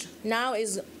 Research now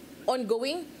is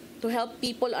ongoing to help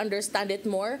people understand it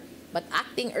more, but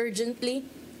acting urgently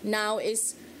now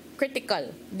is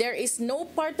critical. There is no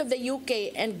part of the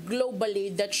UK and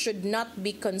globally that should not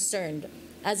be concerned.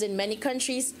 As in many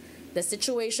countries, the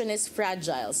situation is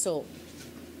fragile. So,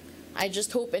 I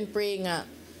just hope and pray nga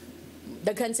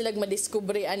daghan silang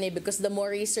madiskubre ani, because the more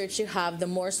research you have, the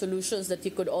more solutions that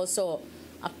you could also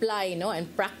apply, no, and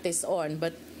practice on.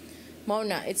 But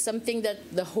Mona, it's something that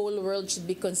the whole world should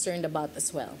be concerned about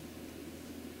as well.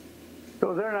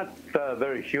 So they're not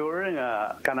very sure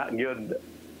nga kana gyud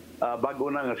bago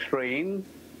na nga strain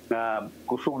nga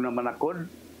kusog na manakod,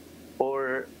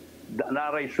 or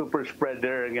naray super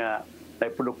spreader nga ay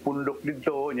pundok-pundok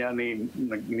dito niya ni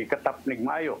katap nig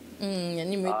mayo. Yan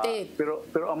ni mutate. Pero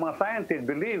ang mga scientists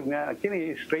believe nga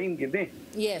kini strain gid.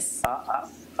 Yes.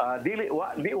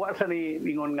 Di wa sa ni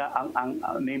ingon nga ang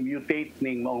ni mutate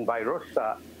ning maong virus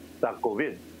sa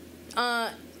COVID.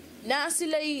 Na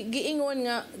sila giingon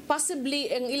nga possibly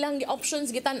ang ilang options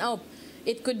gitan-aw.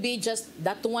 It could be just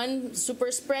that one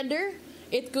super spreader,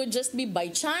 it could just be by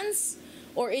chance,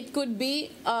 or it could be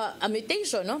a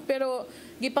mutation, no? Pero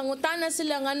gipangutana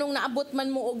sila nganong naabot man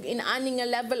mo og inaani nga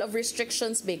level of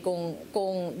restrictions be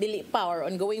kung dili pa or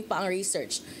ongoing pa ang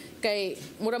research. Kay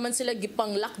mura man sila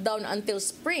gipang lockdown until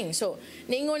spring. So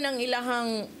niingon ang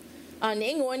ilahang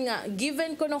niingon nga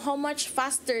given kuno how much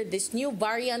faster this new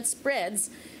variant spreads,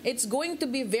 it's going to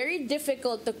be very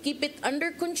difficult to keep it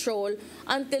under control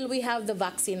until we have the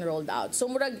vaccine rolled out. So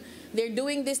murag they're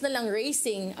doing this na lang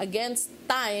racing against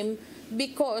time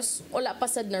because wala pa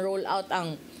sad na roll out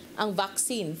ang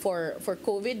vaccine for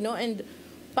COVID, no? And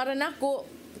para nako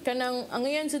kanang ang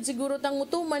ngayon sad siguro tang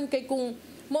mutuman kay kung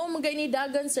mao magay ni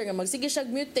dagan sir nga magsige siya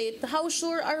mutate, how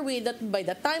sure are we that by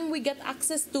the time we get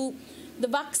access to the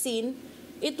vaccine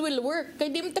it will work? Kay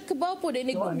di ta kabaw po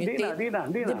din mutate. Di na.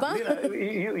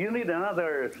 You need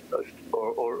another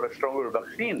or a stronger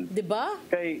vaccine. Di ba?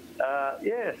 Kay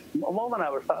yes, mo man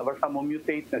basta mo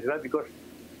mutate na sila because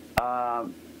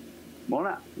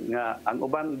muna nga ang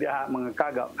uban diha mga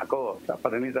kaga ako sa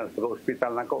pananitan sa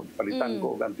ospital nako palitan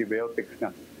ko og antibiotics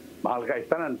nga mahal ka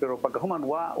istanan, pero pagkahuman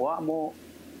wa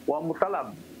mo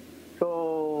talab, so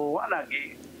wa na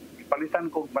palitan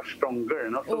ko mas stronger,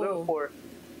 no? So therefore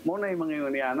muna yung mga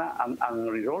yun niya ang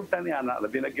resulta niya na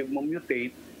labi na mo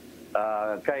mutate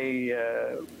kay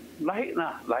lahi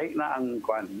na ang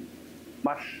kwan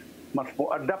mas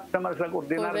mo adapt naman sa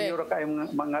ordinaryo ra kay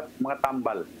mga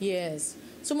tambal. Yes.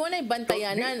 So muna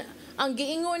bantayanan. Ang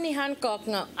giingon ni Hancock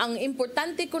nga ang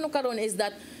importante kuno karon is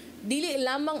that dili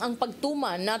lamang ang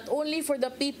pagtuman, not only for the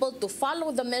people to follow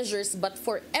the measures, but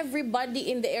for everybody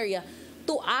in the area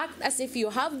to act as if you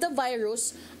have the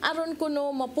virus aron kuno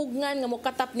mapugnan nga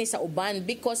mokatap ni sa uban,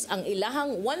 because ang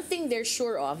ilahang one thing they're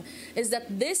sure of is that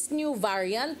this new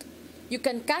variant, you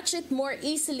can catch it more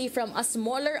easily from a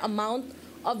smaller amount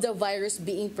of the virus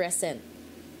being present.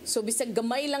 So bisag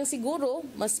gamay lang siguro,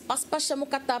 mas paspas siya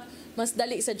mokatap, mas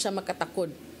dali sad siya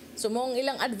makatakod. So mong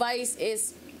ilang advice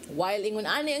is While ingon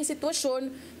ani ang sitwasyon,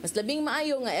 mas labing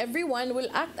maayo nga everyone will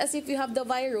act as if you have the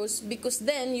virus because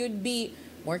then you'd be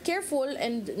more careful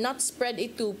and not spread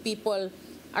it to people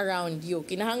around you.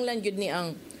 Kinahanglan yun ni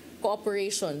ang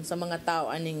cooperation sa mga tao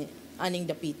aning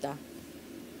dapita.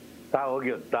 Tao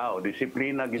yun, tao.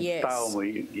 Disiplina yun, Yes. tao mo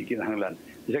ikinahanglan.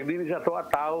 Isang din sa to,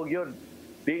 tao yun.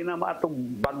 Di na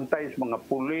maatong bantay sa mga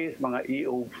pulis, mga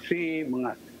EOC,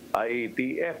 mga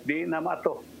IATF, di na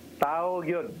maato. Tao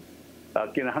yun.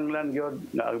 Kinahanglan yun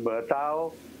na ang mga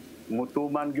tao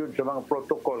mutuman yun sa mga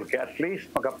protocol. Kaya at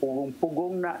least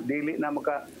makapugong-pugong na, dili na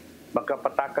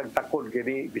makapatakag takod.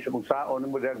 Kaya bisa kung saon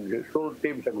mo diyang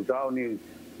sulti, bisa kung saon ni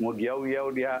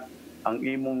mugyaw-yaw diha ang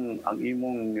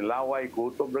imong nilaway,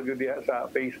 kutob na diha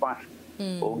sa face mask.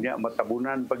 O niya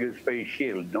matabunan pag yung face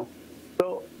shield. No?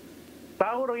 So,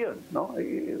 tao rin yun. No?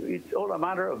 It's all a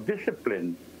matter of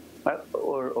discipline.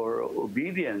 Or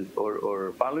obedience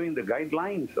or following the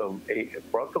guidelines of a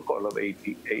protocol of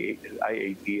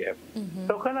IATF.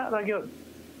 So kana ra yun.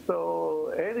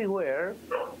 So anywhere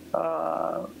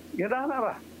yun na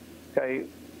ra kay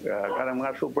kanang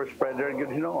mga super spreader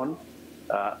yun noon.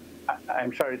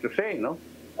 I'm sorry to say, no,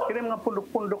 kini mga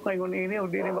pundok-pundok ngayon ini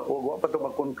di ni wa pa to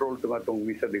mag-control tong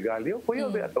Visa de Gallo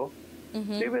kuyo ba to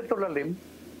di ba to lalim.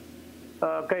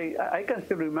 Kay I can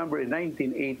still remember in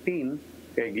 1918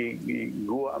 kay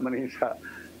guwa man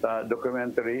sa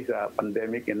documentary sa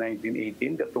pandemic in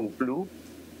 1918 katong flu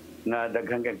na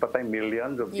daghang kay patay,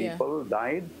 millions of people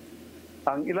died.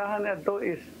 Ang ilahan nito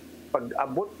is pag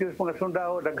abot yung mga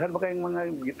sundao, daghan ba kayong mga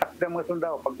gitakda mga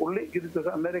sundao pag uli dito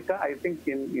sa Amerika, I think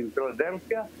in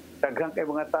Philadelphia, daghan kay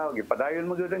mga tao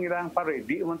gipadayon mo gyud ang ilang pare,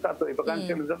 di man ta to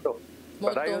ipa-cancel sa to.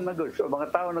 Padayon na gyud. So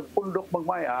mga tao nagpundok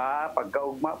magmaya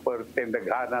pagkaugma per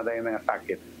daghan na dayon nga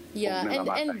sakit. Yeah,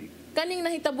 and kaning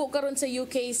nahitabo karon sa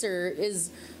UK, sir,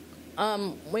 is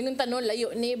Moingon tanong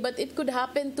layo ni, but it could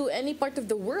happen to any part of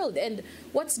the world. And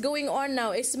what's going on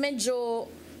now is medyo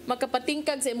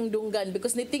makapatingkag sa imong dunggan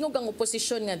because nitingog ang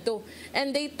oposisyon nga to.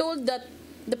 And they told that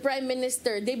the Prime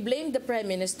Minister, they blamed the Prime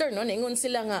Minister, no? Ningon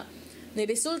sila nga ni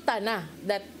resulta na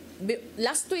that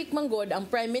last week manggod ang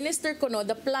Prime Minister kuno,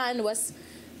 the plan was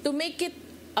to make it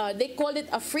they called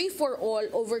it a free for all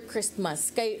over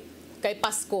Christmas kay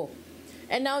Pasko.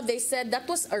 And now they said that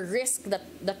was a risk that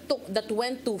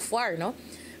went too far, no?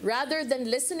 Rather than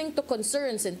listening to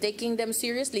concerns and taking them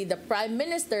seriously, the Prime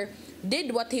Minister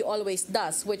did what he always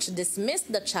does, which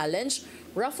dismissed the challenge,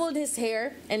 ruffled his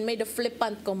hair, and made a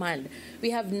flippant command.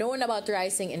 We have known about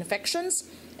rising infections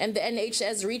and the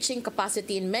NHS reaching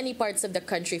capacity in many parts of the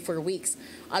country for weeks.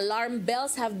 Alarm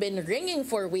bells have been ringing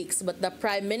for weeks, but the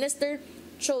Prime Minister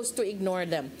chose to ignore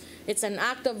them. It's an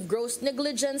act of gross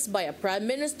negligence by a Prime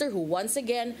Minister who once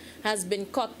again has been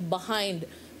caught behind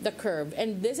the curve.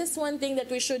 And this is one thing that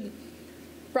we should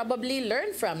probably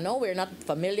learn from, no? We're not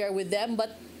familiar with them,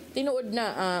 but tinuod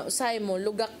na usahay mo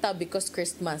lugak ta because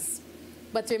Christmas.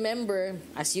 But remember,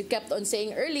 as you kept on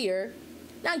saying earlier,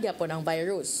 nagya po ng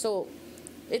virus. So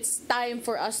it's time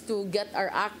for us to get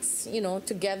our acts,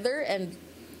 together, and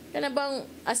bang,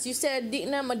 as you said, di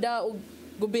na madaog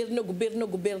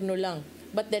gobyerno lang.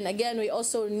 But then again, we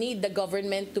also need the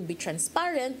government to be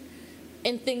transparent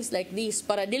in things like this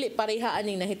para dili parehaan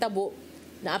ning nahitabo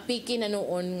na apiki na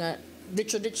noon nga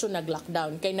ditso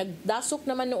nag-lockdown. Kay nagdasok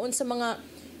naman noon sa mga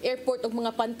airport o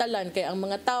mga pantalan kay ang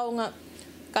mga tao nga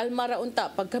kalma ra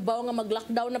unta pagkabaw nga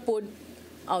mag-lockdown na pod.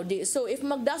 So if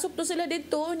magdasok to sila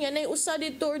dito, yan ay usa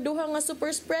dito or duha nga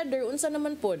super spreader, unsa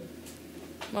naman pod?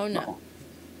 Mao na.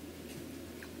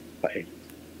 Bye.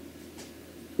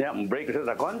 Yeah, break sa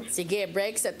takon. Sige,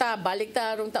 break sa ta. Balik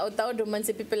ta rong taon-taon duman si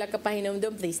pipila ka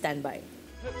pahinomdom. Please stand by.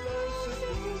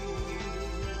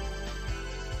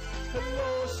 Hello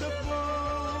Cebu,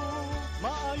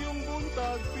 maayong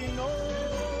buntag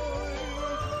Pinoy,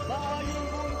 maayong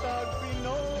buntag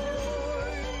Pinoy,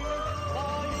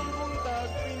 maayong buntag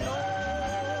Pinoy.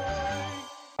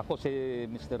 Ako si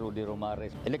Mr. Rudy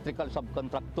Romares, electrical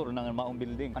subcontractor ng maong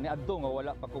building. Ani adto nga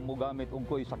wala pa kong mugamit ug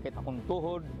ko'y sakit akong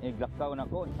tuhod, iglakaw na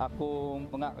ko. Akong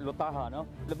mga lutaha, no?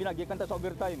 Labi na gikan ta sa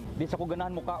overtime. Di sa ko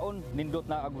ganahan mo kaon, nindot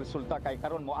na ang resulta kay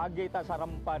karon mo agi ta sa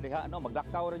rampa diha, no?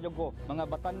 Maglakaw ra jud ko. Mga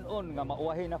batan-on nga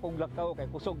mauwahin akong lakaw kay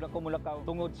kusog na ko mulakaw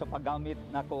tungod sa paggamit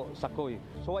nako sa koy.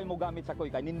 So ay mo gamit sa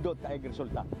koy kay nindot kay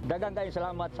resulta. Daghang kay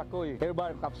salamat sa koy.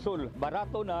 Herbal capsule,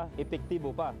 barato na, epektibo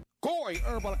pa. Koy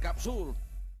Herbal Capsule.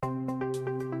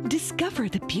 Discover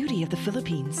the beauty of the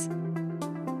Philippines.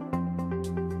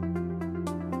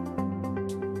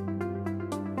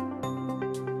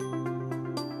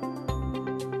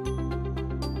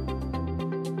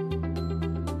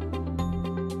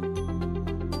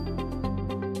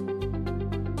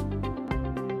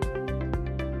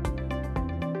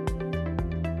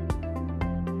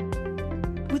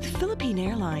 with Philippine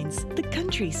Airlines, the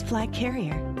country's flag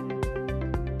carrier.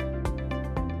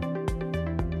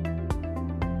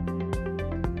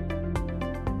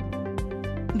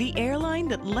 The airline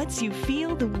that lets you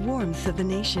feel the warmth of the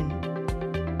nation.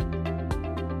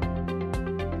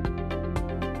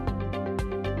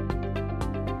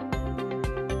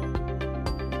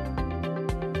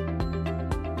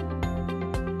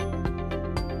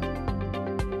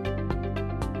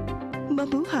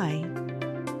 Mabuhay!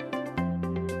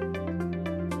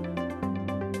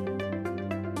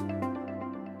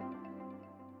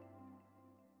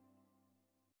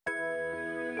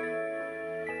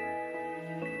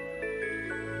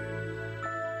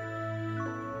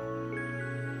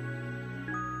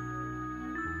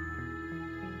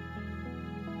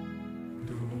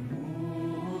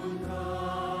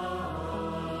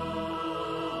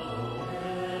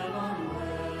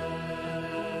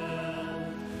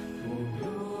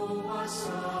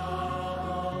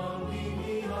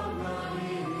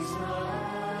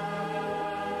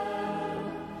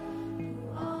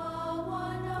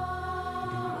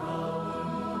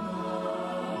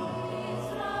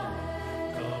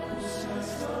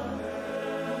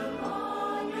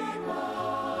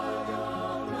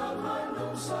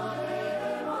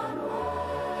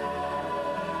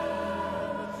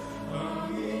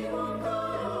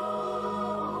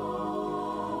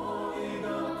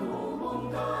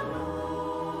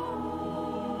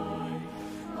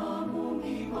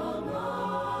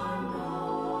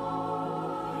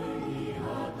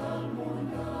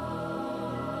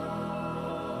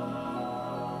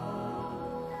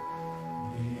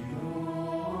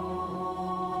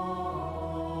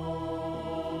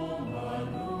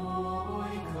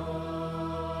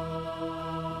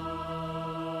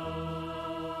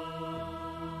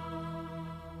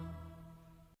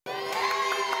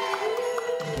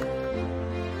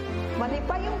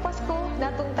 Malipayong Pasko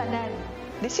natong tanan.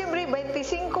 Disyembre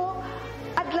 25,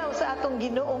 adlaw sa atong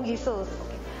Ginoong Hesus.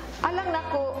 Alang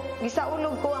nako,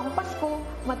 gisaulog ko ang Pasko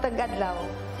matag adlaw.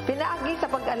 Pinaagi sa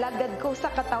pag-alagad ko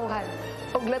sa katawhan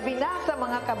ug labi na sa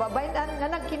mga kababayan nga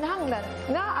nagkinahanglan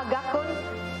nga agakon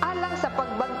alang sa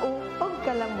pagbag-o ug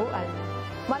kalambuan.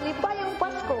 Malipayong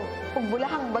Pasko ug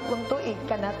bulahang bag-ong tuig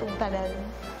kanatong tanan.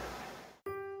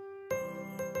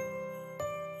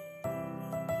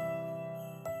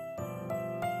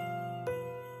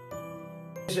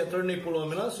 Si Attorney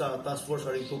Pulomina sa Task Force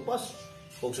Haring Tupas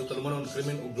ug sa Talumanon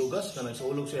Krimen ug Drugas na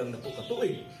nagsaulog siyang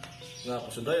napukatuig nga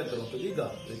pasundayag karong tuiga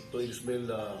ito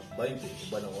 2020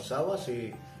 uban ang asawa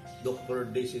si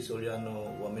Dr. Daisy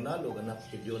Soriano Waminalo anak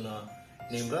kidyo na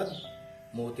Nimrod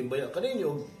mo timbaya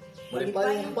kaninyo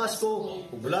malipayong Pasko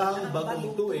ug bulahang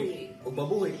bagong tuig ug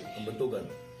mabuhi ang bantugan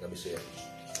nga Bisaya.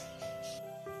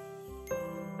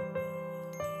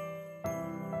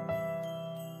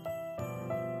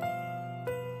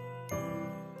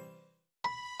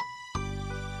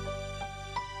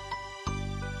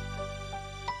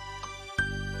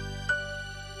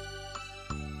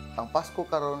 Ang Pasko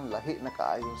karon lahi na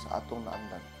kaayo sa atong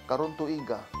naandan. Karon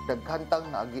tuiga, daghantang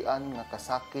naagian nga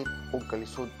kasakit ug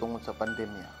kalisod tungod sa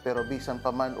pandemya. Pero bisan pa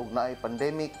man og naay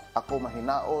pandemic, ako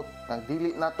mahinaot nga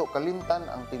dili nato kalimtan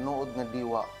ang tinuod nga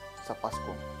diwa sa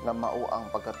Pasko nga mao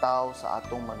ang pagkatao sa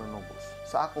atong manunubos.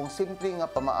 Sa akong simple nga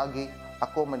pamaagi,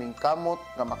 ako maningkamot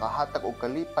nga makahatag og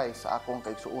kalipay sa akong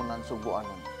kaigsuonan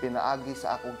subuanon. Pinaagi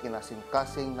sa akong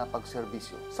kinasingkasing na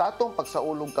pagserbisyo. Sa atong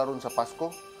pagsaulog karon sa Pasko,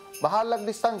 bahalag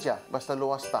distansya, basta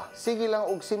luwas ta. Sige lang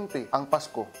og simple ang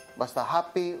Pasko. Basta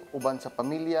happy uban sa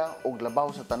pamilya ug labaw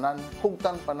sa tanan,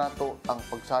 hugtan pa nato ang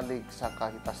pagsalig sa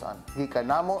kahitasan. Gikan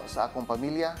namo sa akong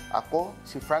pamilya, ako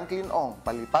si Franklin Ong,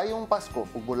 malipayong Pasko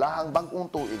ug bulahang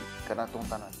bag-ong tuig kanatong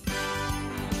tanan.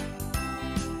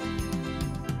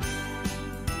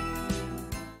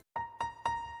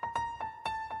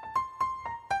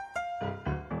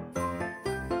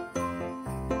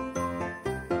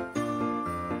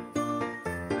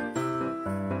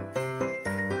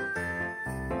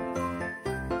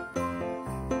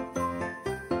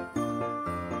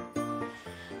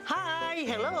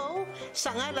 Hello!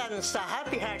 Sa ngalan sa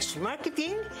Happy Hearts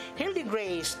Marketing, Hildy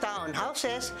Grace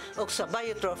Townhouses ug sa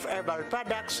Biotrof Herbal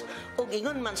Products ug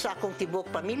ingon man sa akong tibok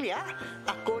pamilya,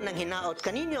 ako nang hinaot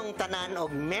kaninyong tanan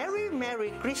og Merry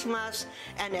Merry Christmas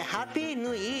and a Happy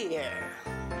New Year!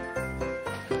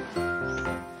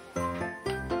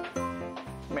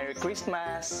 Merry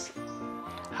Christmas!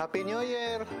 Happy New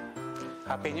Year!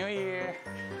 Happy New Year!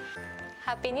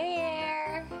 Happy New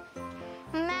Year!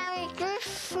 Merry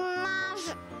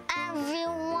Christmas,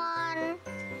 everyone!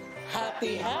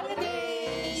 Happy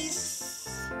Holidays!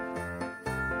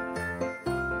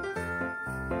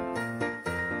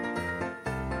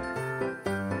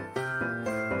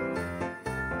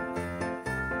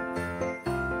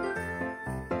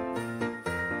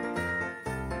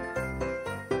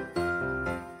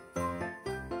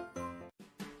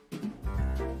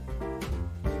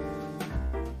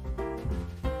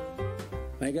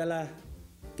 May gala,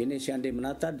 kini siya di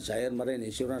manatad sa Air Marine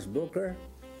Insurance Broker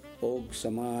o sa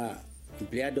mga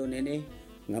empleyado nini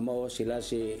nga mao sila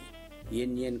si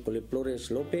Yenyen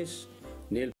Coliflores Lopez,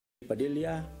 Neil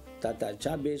Padilla, Tata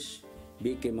Chavez,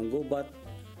 Vicky Manggubat,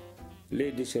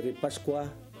 Lady Siri Pascua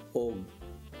o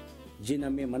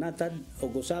Giname Manatad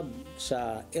o usab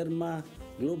sa Irma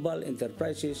Global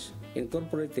Enterprises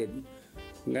Incorporated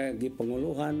nga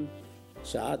gipanguluhan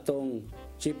sa atong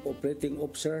Chief Operating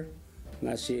Officer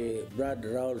nga si Brad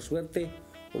Raul Suerte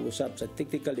ug usab sa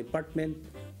Technical Department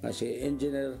nga si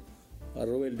Engineer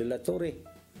Ruel de la Torre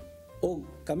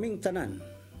ug kaming tanan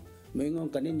moingon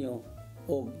kaninyo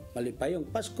og malipayong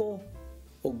Pasko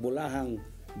ug bulahang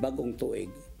bagong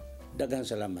tuig. Daghang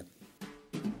salamat.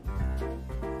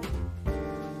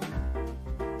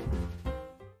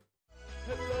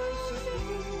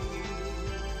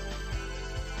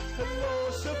 Hello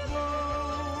Cebu,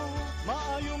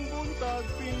 maayong buntag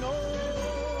Pinoy,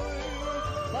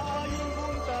 maayong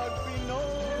buntag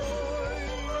Pinoy,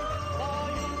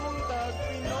 maayong buntag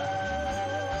Pinoy.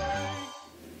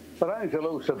 Maraming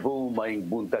hello Cebu, maayong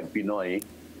buntag Pinoy.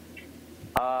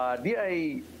 Di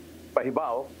ay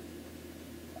pahibaw,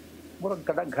 murag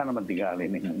kadaghan naman tingali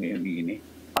ini.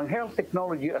 Ang Health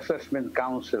Technology Assessment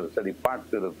Council sa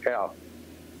Department of Health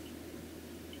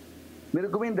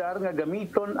mirekomendar nga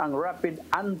gamiton ang rapid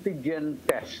antigen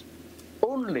test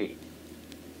only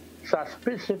sa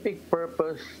specific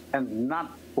purpose and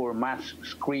not for mass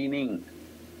screening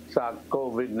sa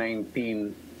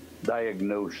COVID-19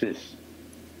 diagnosis.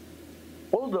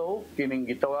 Although kining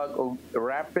gitawag og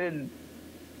rapid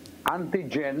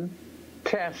antigen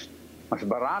test mas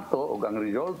barato ug ang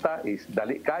resulta is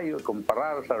dali kayo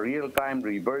kumparar sa real-time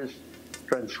reverse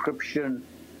transcription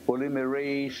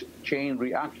polymerase chain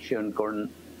reaction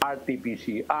kon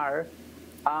RT-PCR,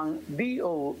 ang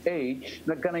DOH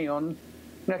nagkanayon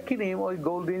nga kini mo'y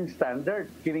golden standard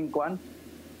kining kwan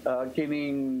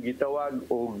kining gitawag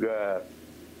og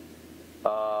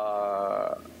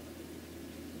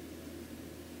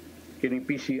kining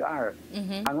PCR.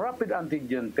 Ang rapid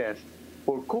antigen test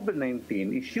for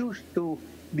COVID-19 is used to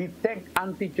detect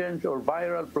antigens or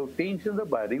viral proteins in the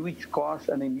body which cause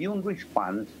an immune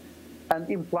response and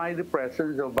imply the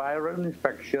presence of viral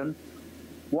infection,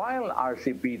 while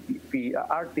RT-PCR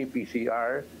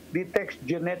detects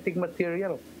genetic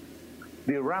material.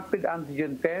 The rapid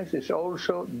antigen test is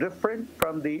also different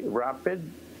from the rapid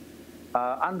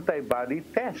antibody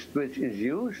test, which is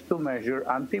used to measure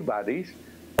antibodies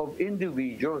of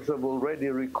individuals who have already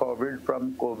recovered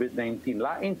from COVID-19.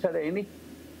 Lain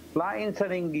sa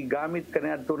ning gigamit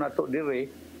kaniadto nato dire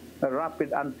na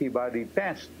rapid antibody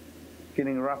test,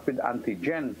 kining rapid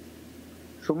antigen.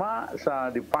 Suma sa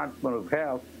Department of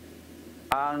Health,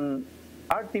 ang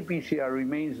RT-PCR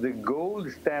remains the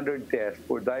gold standard test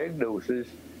for diagnosis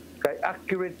kay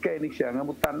accurate kay ni siya nga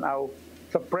mutanaw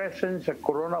sa presence sa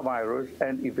coronavirus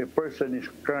and if a person is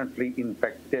currently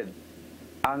infected.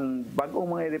 Ang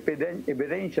bagong mga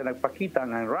ebidensya nagpakita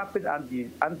nga rapid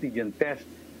antigen test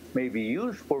may be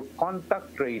used for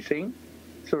contact tracing,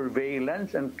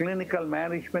 surveillance, and clinical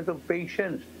management of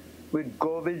patients with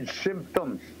COVID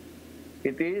symptoms.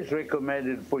 It is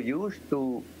recommended for use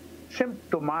to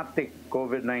symptomatic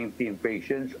COVID-19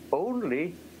 patients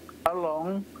only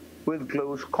along with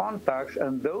close contacts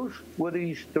and those with a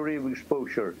history of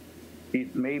exposure.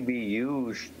 It may be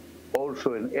used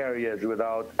also in areas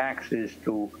without access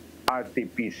to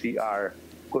RT-PCR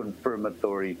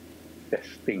confirmatory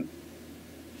testing.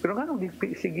 Pero nga nung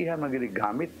sigihan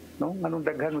magagamit, no? Nga nung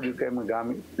daghan mo kayo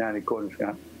magamit na ni Cons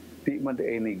nga, di man di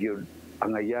ay gyud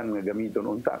ang ayan nga gamiton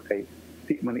unta kay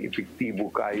di man epektibo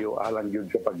kayo alang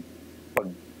gyud sa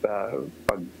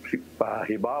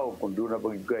pagpahibaw kung doon na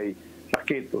kay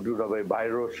sakit o doon na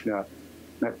virus nga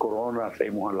corona sa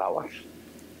imong lawas.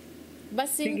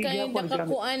 Basin kay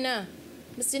nakakuan na.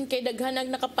 Basin kay daghanag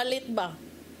nakapalit ba?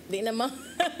 Di na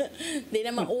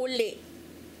mauli.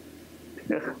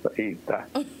 Paita.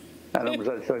 Ano mo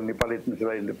sa nipalit mo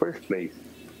sila in the first place?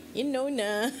 You know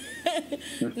na.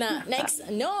 Next,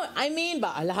 no, I mean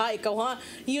ba, alaha, ikaw ha,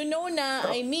 you know na,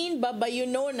 I mean ba, you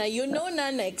know na,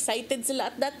 excited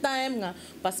sila at that time, nga,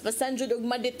 paspasan jud og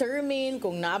ma-determine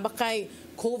kung naa ba kay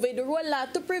COVID or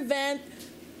wala, to prevent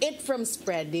it from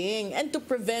spreading, and to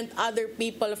prevent other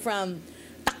people from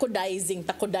takodizing.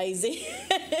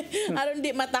 Aron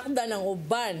di matakda ng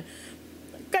uban.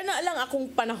 Kana lang akong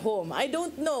panahom. I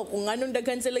don't know kung anong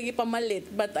daghan sila gipamalit,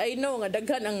 but I know nga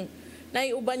daghan ang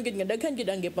naiuban gud nga daghan gud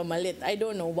ang gipamalit. I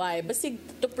don't know why. Basta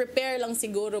to prepare lang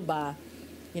siguro ba.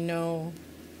 You know.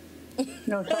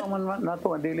 No, sa man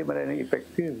nato ang dili man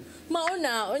effective.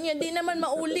 Mauna, unya di naman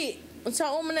mauli.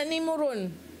 Unsa man na nimo ron?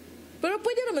 Pero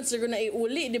pwede naman siguro na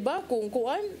iuli, di ba? Kung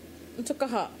kuan, unsa ka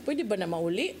ha? Pwede ba na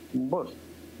mauli? Boss,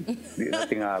 di na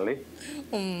tingali.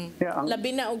 Yeah,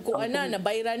 Labi na og kuan na,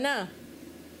 nabayra na.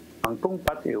 Ang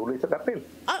tungpat, iuli sa kapil.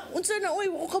 Unsa na, uy,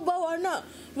 wako kabawa na.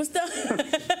 Basta.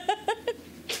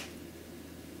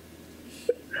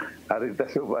 Arita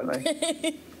suba na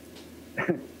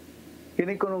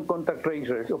Kini ko nung contact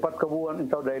tracers, 4 ka buwan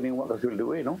intaw dahil yung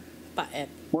wakasuldo no? Paet.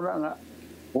 Muna nga,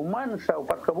 uman sa 4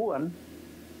 ka buwan,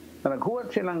 na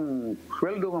naghuwat silang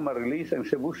sweldo nga ma-release ang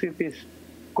Cebu City's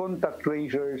contact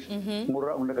tracers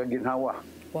mura ang nakaginhawa.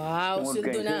 Wow,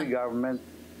 sweldo na. City government,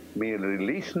 may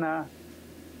release na,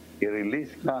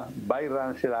 i-release na,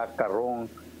 bayran sila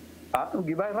karong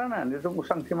gibayran na nitong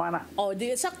usang semana.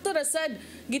 Di sakto ra sad.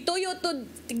 Gituyo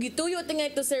tinga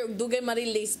ito sir ug dugay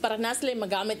ma-release para nasle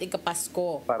magamit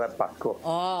ikapasko. Para Pasko.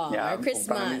 Merry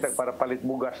Christmas. Para palit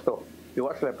bugas to.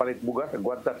 Iwas sila palit bugas,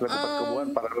 agwantas lang ko pagkabuhan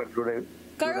para lang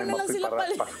karon na lang sila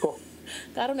palit. Pasko.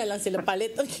 Karon na lang sila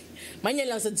palit. Manya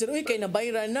lang sad sir, uy kay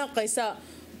nabayran na kaysa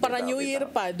para New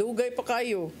Year pa, dugay pa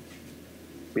kayo.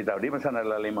 Bitaw, di man sana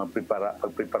lalim ang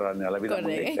pagprepara nila. Labi na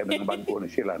mga ng bangko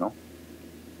ni sila, no?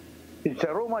 Si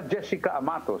Roma Jessica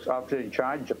Amatos, officer in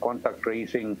charge of contact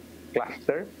tracing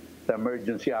cluster sa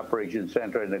Emergency Operations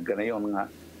Center na ganayon nga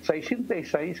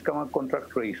 66 ka mga contact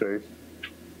tracers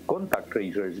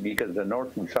gikan sa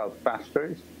North and South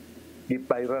clusters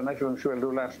gipayra na silang sweldo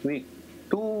last week.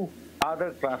 2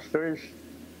 other clusters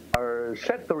are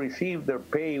set to receive their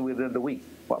pay within the week.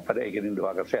 Wa pa dai kining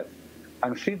duha ka set.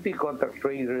 Ang city contact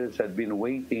tracers had been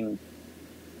waiting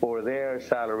for their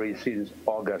salary since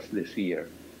August this year.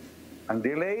 Ang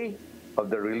delay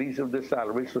of the release of the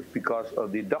salaries was because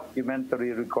of the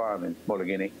documentary requirements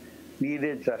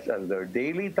needed such as their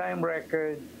daily time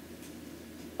record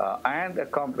and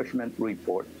accomplishment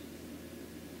reports.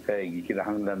 Kaya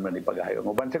kinahanglan man ipagayo.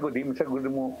 Uban sa di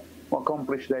mo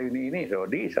accomplish dayon ni so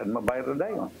di san mabayran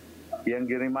dayon.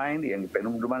 Yang gi-remind, yang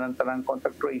penumduman ng tanang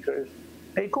contact tracers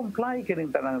ay comply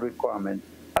kining tanang requirements.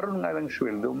 Aron nga lang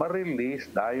sweldo, ma-release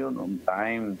dayon on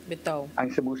time. Bitaw.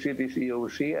 Ang Cebu City's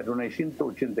EOC, adunay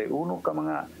 181 ka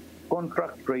mga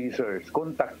contact tracers.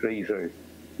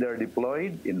 They're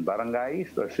deployed in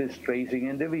barangays to assist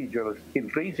tracing individuals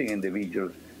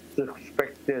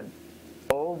suspected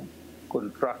of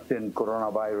contracting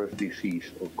coronavirus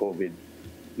disease or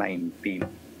COVID-19.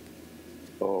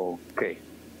 Okay.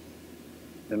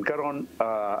 Dan karon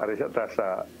arisata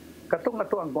sa katong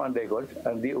ang kuan records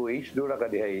ang DOH dula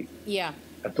ka dihay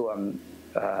ang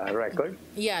record.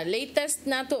 Latest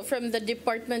nato from the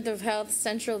Department of Health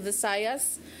Central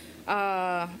Visayas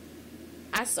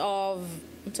as of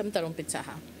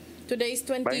today is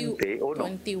 21.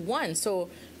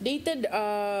 So dated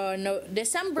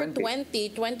December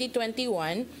 20,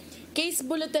 2021. Case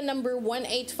Bulletin number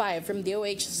 185 from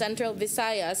DOH Central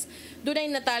Visayas,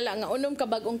 dunay natala nga unom ka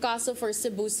bag-ong kaso for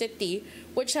Cebu City,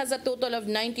 which has a total of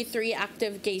 93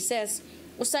 active cases.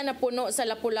 Usa na puno sa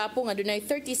Lapu-Lapu nga dunay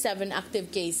 37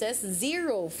 active cases,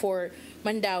 0 for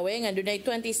Mandaue nga dunay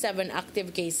 27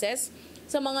 active cases.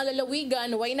 Sa mga lalawigan,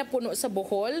 way na puno sa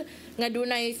Bohol nga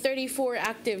dunay 34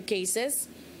 active cases.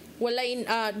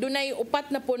 Dunay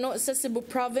 4 na puno sa Cebu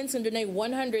Province nga dunay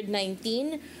 119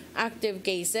 active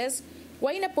cases.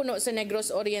 Way na puno sa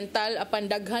Negros Oriental, apan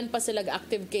daghan pa sila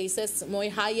active cases, mo'y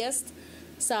highest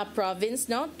sa province,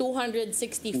 no?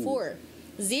 264.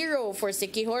 0 for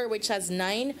Siquijor, which has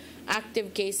 9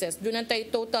 active cases. Doon tayo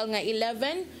total nga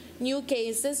 11 new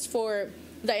cases for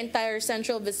the entire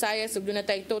Central Visayas. Doon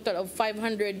tayo total of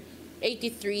 583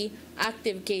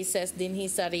 active cases din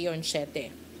sa Rion 7.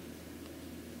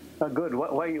 Good.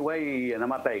 Why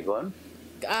namatay kon?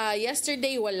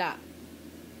 Yesterday wala.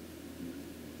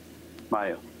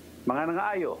 Mayo. Mga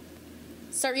nangaayo.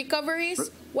 Sa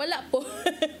recoveries, wala po.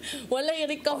 Wala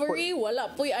yung recovery, wala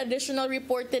po yung additional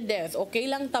reported death. Okay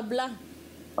lang tabla.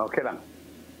 Okay lang.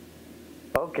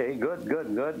 Okay, good.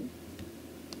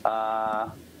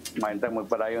 Maintang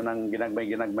magpadayo ng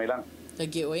ginagmay lang.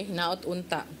 Lagi, naot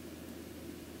unta.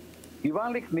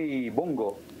 Ibalik ni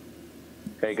Bongo,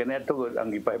 kay kanito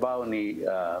ang ipahibaw ni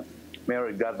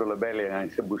Mayor Edgardo Labelle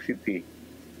ng Cebu City,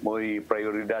 mo'y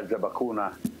prioridad sa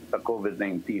bakuna sa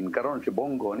COVID-19. Karon si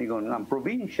Bongo, ingon nga ang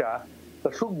probinsya sa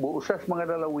Cebu, usas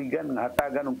mga lalawigan nga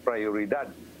hatagan ng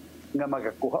prioridad nga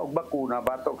magakuha og bakuna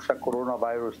batok sa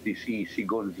coronavirus disease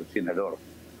sigon sa senador.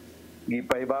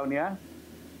 Gipahibaw niya,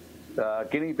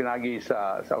 kini pinagi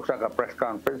sa usa ka press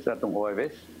conference natong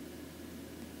Huwebes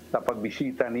sa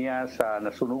pagbisita niya sa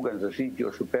nasunugan sa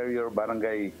Sitio Superior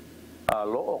Barangay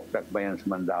Look, Dakbayan sa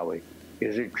Mandaue.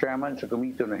 Is it chairman sa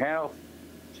Committee on Health,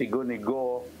 si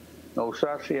Gunigo nga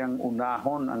usa siyang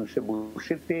unahon ang Cebu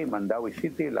City, Mandawi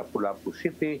City, Lapu-Lapu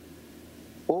City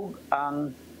ug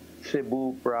ang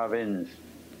Cebu Province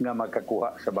nga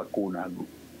magkakuha sa bakuna.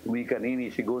 Umikan ini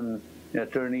sigun ni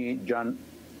Attorney John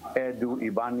Edu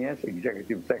Ibanez,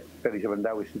 Executive Secretary sa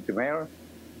Mandawi City Mayor,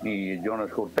 ni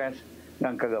Jonas Cortez, nga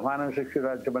ang kagamhanan sa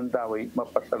siyudad sa Mandawi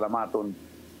mapasalamaton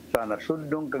sa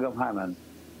nasudnong kagamhanan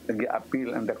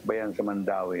nag-i-appeal ang dakbayan sa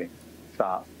Mandawi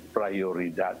sa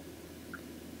prioridad.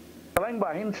 Sa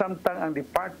bahin, samtang ang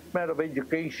Department of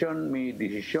Education may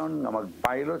desisyon nga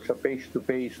mag-pilot sa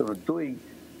face-to-face sunod tuig,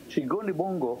 sigon ni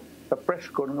Bongo sa press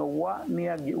con nga wa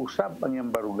niya giusab ang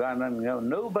iyang baruganan nga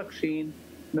no vaccine,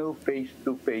 no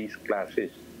face-to-face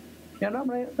classes. Yan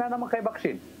naman kay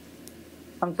vaccine.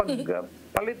 Ang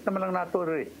pagpalit naman lang nato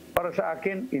rin. Para sa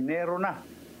akin, Enero na.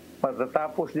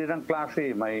 Matatapos din ang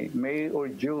klase, May or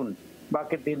June.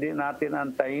 Bakit hindi natin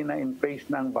antayin na in place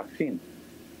ng vaccine?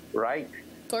 Right?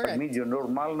 Correct. Pag medyo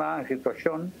normal na ang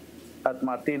sitwasyon at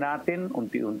mati natin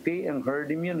unti-unti ang herd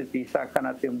immunity, saka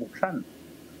natin buksan.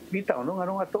 Bitaw,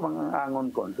 anong ato mga angon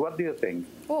kon? What do you think?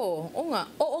 Oo nga.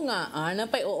 Oo nga.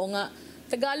 Napay oo nga.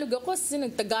 Tagalog ako kasi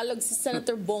nagtagalog si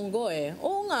Senator Bongo eh.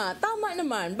 Oo nga, tama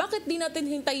naman. Bakit di natin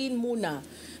hintayin muna?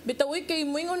 Bitawi kay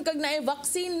moingon kag naay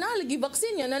vaccine na, lagi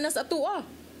vaccine yan, nanas ato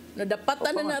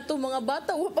Nadapatan na nato mga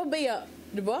bata, wa pa baya,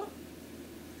 di ba?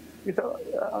 Ito,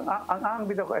 ang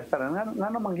bitaw ko estaran, nga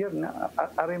namang yun,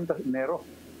 arim ta Enero.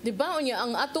 Di ba,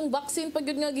 ang atong vaccine pag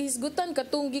yun nga gihisgutan,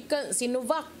 katong gikan,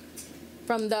 Sinovac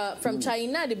from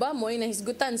China, di ba? Mo'y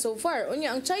nahisgutan so far.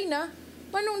 Unya, ang China,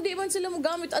 manong di man sila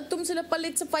mogamit atom sila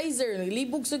palit sa Pfizer,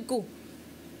 libog sad ko.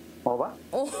 O ba?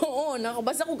 Oo,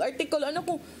 nakabasa kog article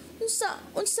ko,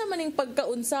 unsa maning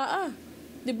pagkaunsa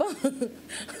di ba?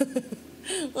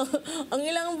 Ang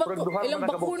ilang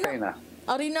bakuna.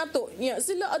 Ari nato,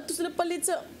 sila adto sila palit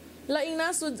sa laing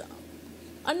nasod.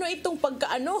 Ano itong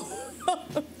pagkaano?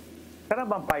 Kana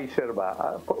bang Pfizer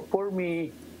ba? For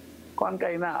me, kuan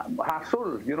kay na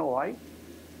hassle, you know why?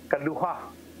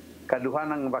 Kaduha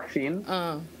ng vaccine,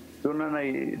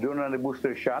 doon na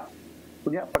booster shot.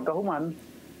 Kunya, pagkahuman,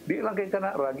 di lang kay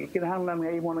kana, kinahanglan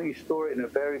nga imo ng store in a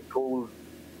very cold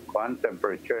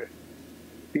temperature.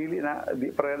 Dili na,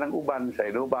 di para ng uban sa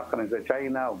Sinovac, kanang sa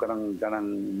China, o kanang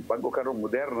bago karong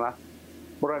Moderna,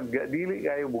 murag dili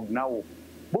kayo bugnaw.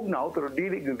 Bugnaw, pero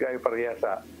dili kayo pareha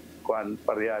sa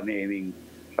pareha ni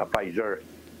sa Pfizer.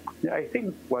 I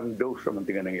think one dose naman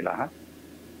tingnan ng ilaha.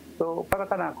 So, para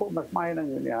ka na ako, mas mahay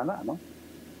ng yun no?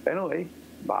 Anyway,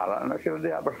 bahala na siya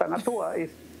diya. Basta nga tuwa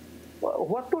is,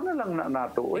 wato na lang na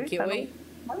nato.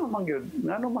 Ano mang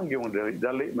yun,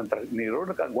 dali man niro,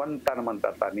 nakagwanta naman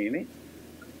tatanini.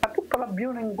 Ato pala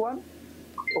yun ang kwan.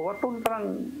 Wato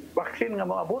parang vaccine nga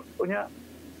maabot. Kunya,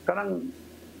 kanang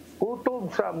kutob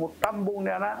sa mutambong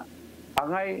niya na,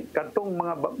 angay katong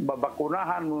mga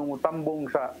babakunahan mo mutambong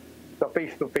sa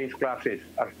face-to-face classes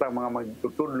hasta mga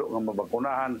magtutudlo nga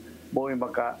mabakunahan mo yung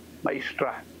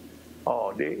maistra.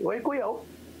 Way kuyaw.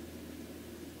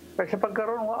 Kasi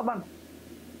pagkaroon, man.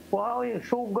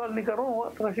 Sugal ni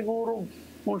karoon, wala siguro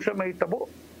kung siya may tabo.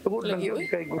 Tugod lang yun,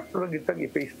 kay gusto lang itang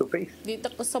face-to-face. Di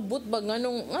ta kasabot ba,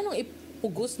 nganong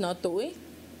ipugos na to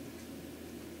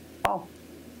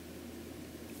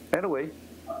Anyway,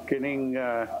 kining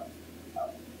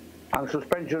ang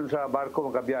suspension sa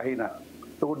barko makabiyahe na.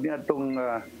 Tugod niya itong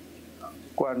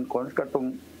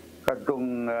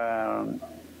katong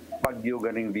bagyo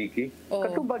ganing Vicky.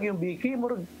 Katong bagyong Vicky,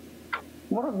 murag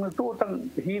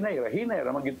nagtuotang hinay ra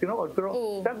magitinuod,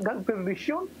 pero daghang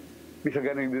perdisyon. Bisa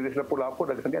ganing diri sa Lapu-Lapu,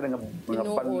 daghang mga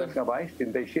banlas nga bahay,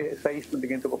 36 man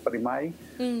tingin ko parimay,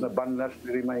 na banlas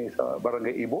diri may sa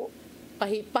Barangay Ibo.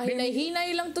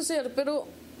 Pahinay-hinay lang to, sir, pero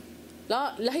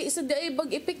lahi sa di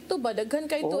bag epekto ba daghan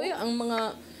kay to ang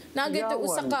mga nagito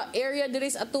usa ka area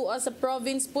diri sa atua sa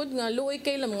province pod nga luoy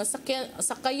kay lang mga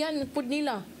sakayan pod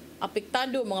nila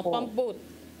apektado mga pump boat.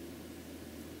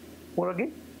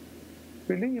 Murag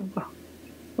believe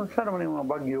unsa naman yung mga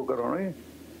bagyo karon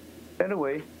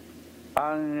Anyway,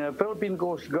 ang Philippine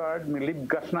Coast Guard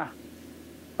milibgas na.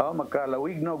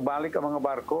 Magkalawig na balik ang mga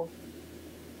barko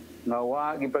nga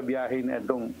wa gipabiyahe na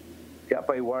itong kaya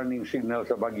pa'y warning signal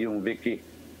sa bagyong Vicky.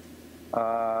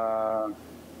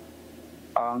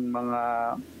 Ang mga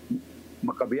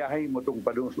makabiyahe mo itong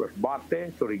padung sa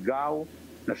Bate, Surigao,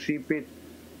 Nasipit,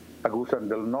 Agusan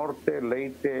del Norte,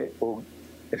 Leyte o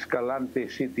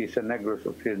Escalante City sa Negros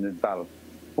Occidental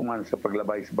kuman sa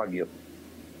paglabay sa bagyo.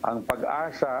 Ang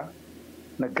pag-asa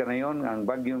nagkanayon ang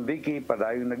bagyong Vicky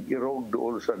padayon nag-erode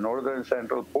doon sa northern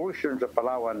central portion sa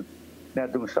Palawan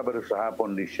na itong Sabado sa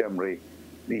hapon, Disyembre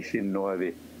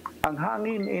 19. Ang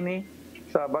hangin ini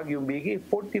sa Bagyong Bigi,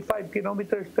 45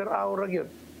 kilometers per hour yun.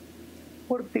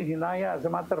 Purting hinaya. As a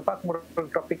matter of fact,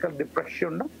 tropical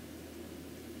depression na.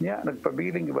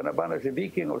 Nagpabiling iba-na si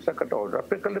Viking o sa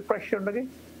tropical depression lagi.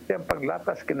 Kaya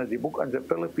paglatas kinadibukan sa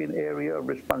Philippine Area of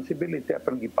Responsibility at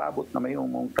gipabot na may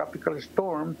tropical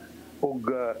storm o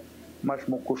mas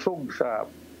mukusog sa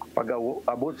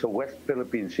pag-abot sa West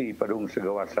Philippine Sea padung sa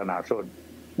gawas sa nasod.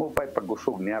 Mupay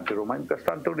pagusog niya pero may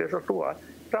kastanto dia sa tuwa,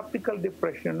 tropical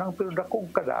depression nang pero dakong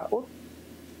kadaot.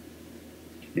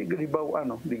 Di galibawan.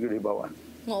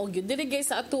 Oo, gyud diri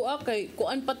guys sa atoa kay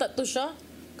kuan pata to siya.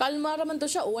 Kalma raman to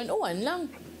siya, uwan-uwan lang.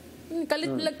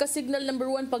 Kalit ka signal number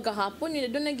 1 pagkahapon,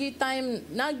 yun doon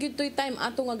nagyutoy time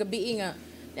ato nga gabi nga.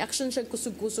 Action siya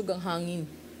kusog-kusog ang hangin.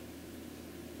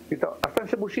 Ito, asan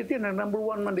Cebu City na number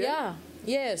 1 man din? Yeah,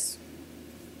 yes.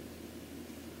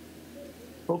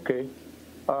 Okay.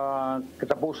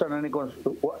 Katapusan na ni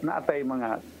naatay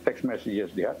mga text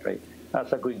messages diha kay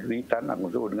nasa ko'y greetan ang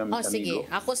suod nga Oh, sige.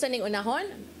 Ako sa ning unahon.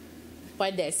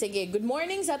 Pwede. Sige. Good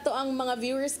morning sa to ang mga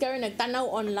viewers karon nagtanaw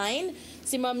online.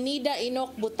 Si Ma'am Nida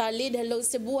Inok Butalid. Hello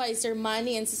Cebu. Hi Sir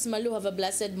Manny and Sis Malu. Have a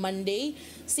blessed Monday.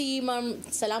 Si Ma'am,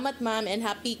 salamat ma'am and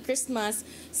happy Christmas.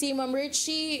 Si Ma'am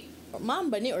Richie, ma'am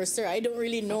ba ni or sir? I don't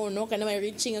really know, no? Kana may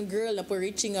reaching a girl na po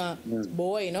reaching a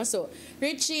boy, no? So,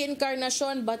 Richie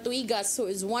Encarnacion Batuigas,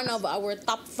 who is one of our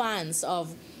top fans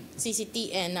of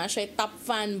CCTN, na siya top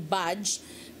fan badge.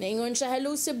 Naingon siya,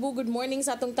 hello Cebu, good morning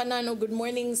sa atong tanan o good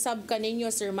morning sab kaninyo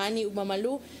Sir Manny ug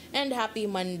Mamalu and happy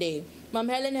Monday. Ma'am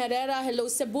Helen Herrera, hello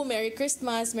Cebu, Merry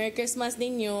Christmas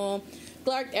ninyo.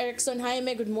 Clark Erickson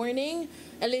Jaime, good morning.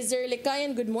 Elizer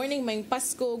Likayan, good morning, maing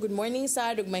Pasko, good morning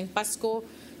sad ug maing Pasko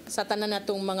sa tanan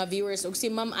natong mga viewers. Ug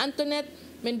si Ma'am Antoinette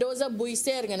Mendoza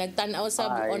Buiser nga nagtan-aw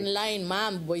sab online.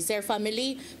 Ma'am, Buiser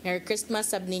family, Merry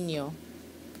Christmas sab ninyo.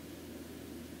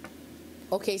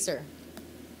 Okay, sir.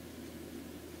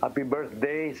 Happy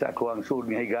birthday sa ako ang sud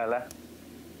nga higala.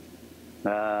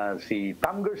 Si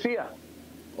Tam Garcia,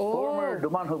 former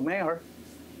Dumanhog Mayor.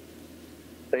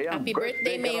 Happy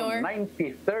birthday, Mayor.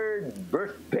 93rd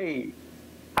birthday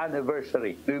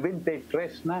anniversary.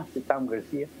 23 na si Tam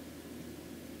Garcia.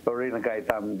 Sorry na kay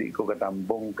Tam, di ko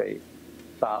katambong kay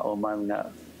sao man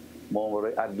nga mo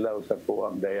adlaw sa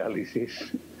kuang dialysis.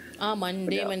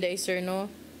 Monday, sir, no?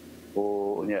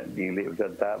 O nya dili sa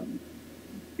Tam.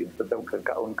 Ito daw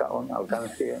kakaon-kaon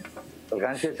alkansiya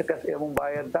sa kasi among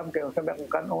bayad Tam kaya sabi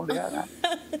akong kanon diha nga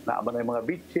naaman na mga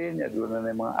bitsin doon na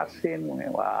mga asin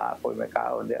mga ako may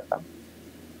kaon diha Tam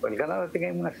well kana na tingay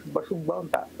mga subba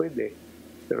ta pwede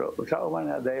pero sa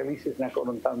man nga dialysis na ko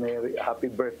nung Tam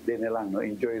happy birthday na lang no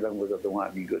enjoy lang mo sa itong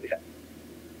amigo diha.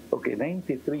 Okay,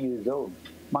 93 years old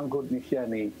manggod ni siya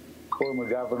ni former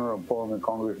governor of former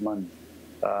congressman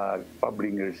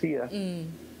Pabling Garcia.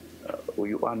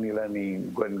 Uyuan nila ni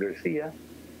Gwen Garcia,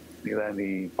 nila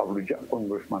ni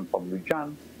Congressman Pablo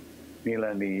Jan,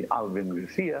 nila ni Alvin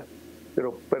Garcia,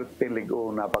 pero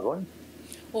pertiligo na pagon.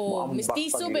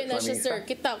 Mistizo ba na siya, sir?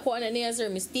 Kita ko ano niya,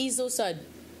 sir? Mistizo, sad.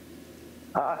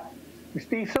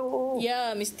 Mistizo?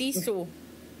 Yeah, mistizo.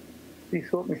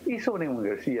 Mistizo na yung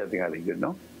Garcia tingali,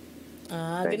 no?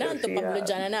 Ganahan to Pablo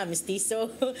Jan na, mistizo.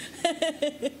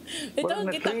 Ito ang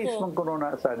kita ko. Na-trace mong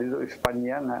corona sa dito,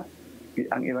 Espanya nga,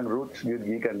 ang ilang roots yun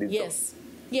gikan dito.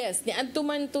 Yes. Ni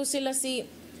antuman to sila si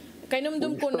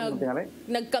kainomdum ko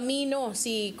nagkamino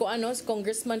si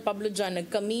Congressman Pablo Jan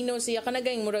nagkamino siya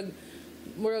kanagayng murag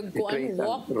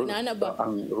walk na ba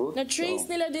na trace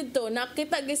nila dito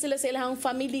nakita gyud sila sa ilang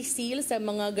family seal sa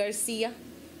mga Garcia.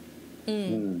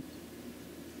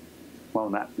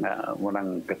 Mo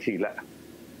nang katsila.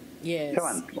 Yes.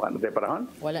 Saman, wala tayo panahon?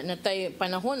 Wala na tayo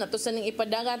panahon. Ato sa ning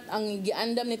ipadagat ang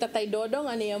giandam ni Tatay Dodong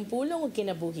ano yung pulong ug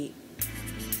kinabuhi.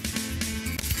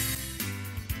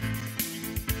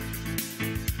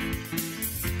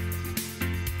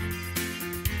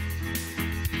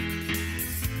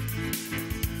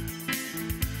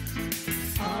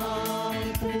 Ang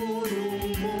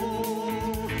pulong mo,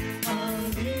 ang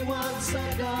diwat sa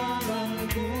galang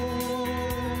ko.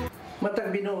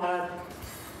 Matag binuhat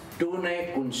dunay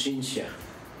konsensya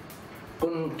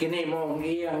kung kini mo ang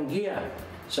iyang giya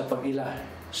sa pag-ila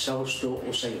sa husto o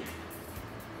sayo.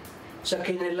 Sa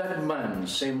kiniladman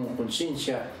sa imong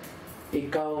konsensya,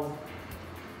 ikaw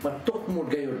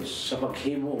matukmod gayon sa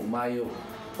paghimo mayo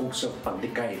o sa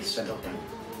pagdikay sa dautan.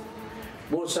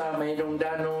 Busa may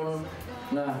danon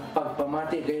nga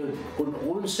pagpamati gayon kung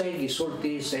unsay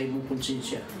gisulti sa imong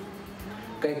konsensya.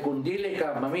 Kay kung dili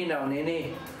ka maminaw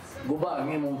nini, guba ang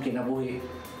imong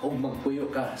kinabuhi o magpuyo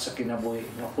ka sa kinabuhi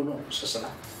na puno sa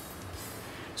sala.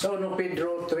 Sa 1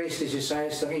 Pedro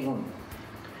 3:16 ang ingon,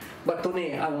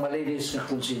 batuni ang malinis na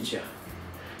konsensya.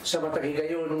 Sa matag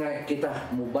higayon nga kita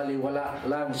mubaliwala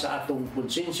lang sa atong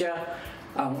konsensya,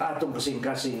 ang atong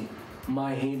kasing-kasing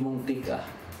mahimong tiga.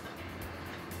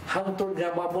 Hangtod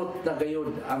nga mabot na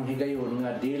gayon ang higayon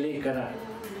nga dili ka na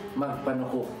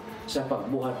magpanuko sa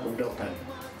pagbuhat og dautan.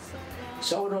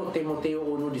 Sa 1 Timoteo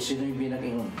 1:19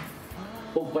 nag-ingon,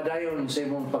 ug padayon sa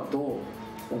imong pagtuo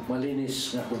ug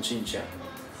malinis nga konsensya.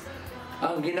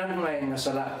 Ang ginagmay nga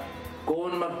sala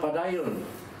kung magpadayon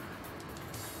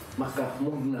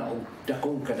makamugna og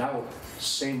dakong kadaot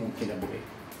sa imong kinabuhi.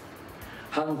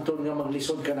 Hangtod nga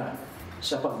maglisod ka na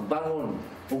sa pagbangon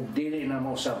ug dili na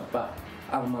mausab pa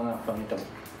ang mga pangitabo.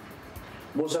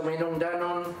 Busa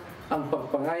mahinungdanon ang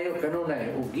pagpangayo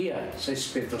kanunay ug giya sa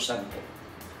Espiritu Santo.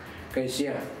 Kay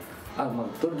siya ang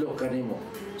magtudlo kanimo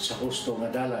sa husto nga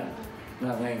dalan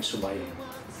nga ngayong subayon.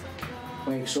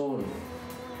 Mga igsoon,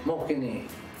 mo kini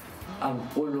ang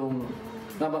pulong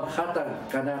nga maghatag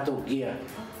kanato giya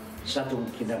sa atong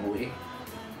kinabuhi.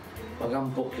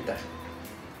 Pagampok kita.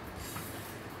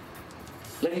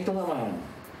 Lagi ito naman,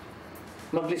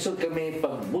 maglisod kami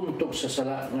pagbuntog sa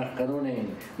sala nga kanunay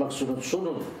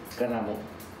magsunod-sunod kanamo.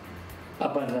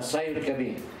 Apan nasayod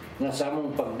kami nga sa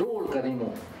among pagduol kanimo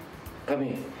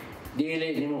kami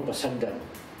dili nimo pasagdan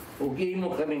ug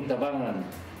imo kaming tabangan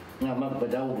nga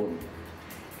magbadawgon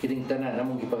kining tanan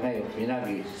namong gipangayo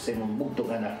pinagi sa imong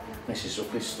bugtong anak nga si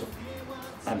Jesucristo.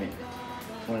 Amen.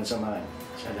 Ngunit samahan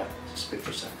sa anak sa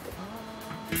Espiritu Santo.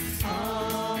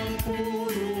 Ang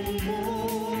pulong mo,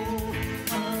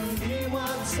 ang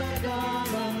diwat sa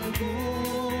dalan ko.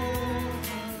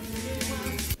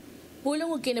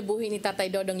 Pulong ug kinabuhi ni Tatay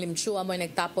Dodong Limchua mo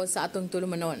nagtapos sa atong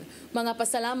tulumanon. Mga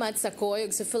pasalamat sa COI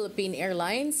ug sa Philippine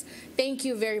Airlines. Thank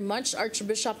you very much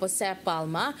Archbishop Jose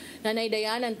Palma. Nanay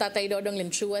Dayanan Tatay Dodong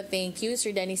Limchua, thank you.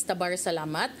 Sir Dennis Tabar,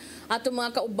 salamat. Atong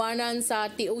mga kaubanan sa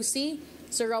TOC,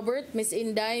 Sir Robert, Miss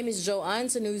Inday, Miss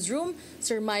Joanne sa newsroom,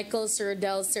 Sir Michael, Sir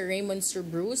Del, Sir Raymond, Sir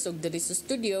Bruce, ug diri sa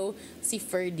studio, si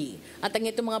Ferdy. At ang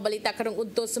itong mga balita karong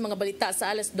udto sa mga balita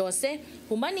sa alas 12,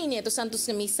 humani ni ito Santos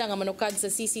nga misa nga manukad sa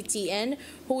CCTN,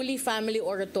 Holy Family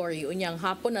Oratory. Unyang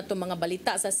hapon atong mga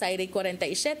balita sa Sairi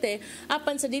 47,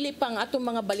 apan sa dili pang atong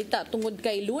mga balita tungod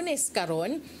kay Lunes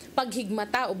karon,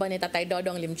 paghigmata uban ni Tatay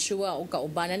Dodong Limchua ug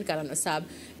kaubanan karon usab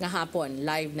nga hapon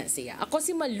live na siya. Ako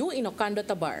si Malu Inocando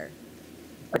Tabar.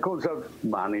 Ako sa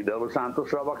Manny De Los Santos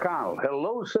Rabacal.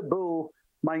 Hello Cebu,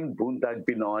 maing buntag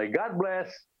Pinoy. God bless.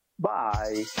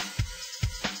 Bye.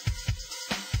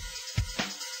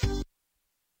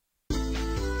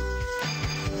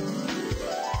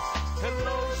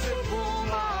 Hello Cebu,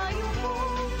 maayong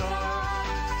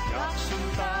buntag.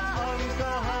 Nagsunta ang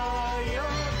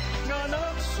kahayag nga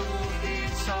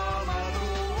nagsulit sa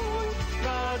maluod,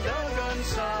 nadagan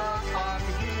sa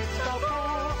panghitabo.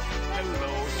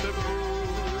 Hello Cebu.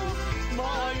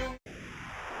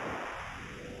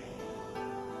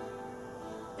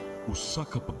 Usa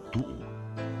ka pagtuo,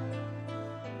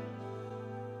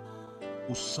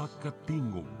 usa ka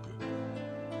tingog,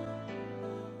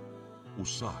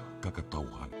 usa ka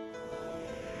katawhan.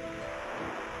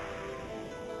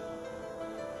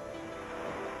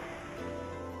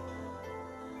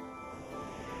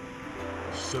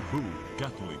 Cebu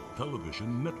Catholic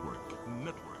Television Network.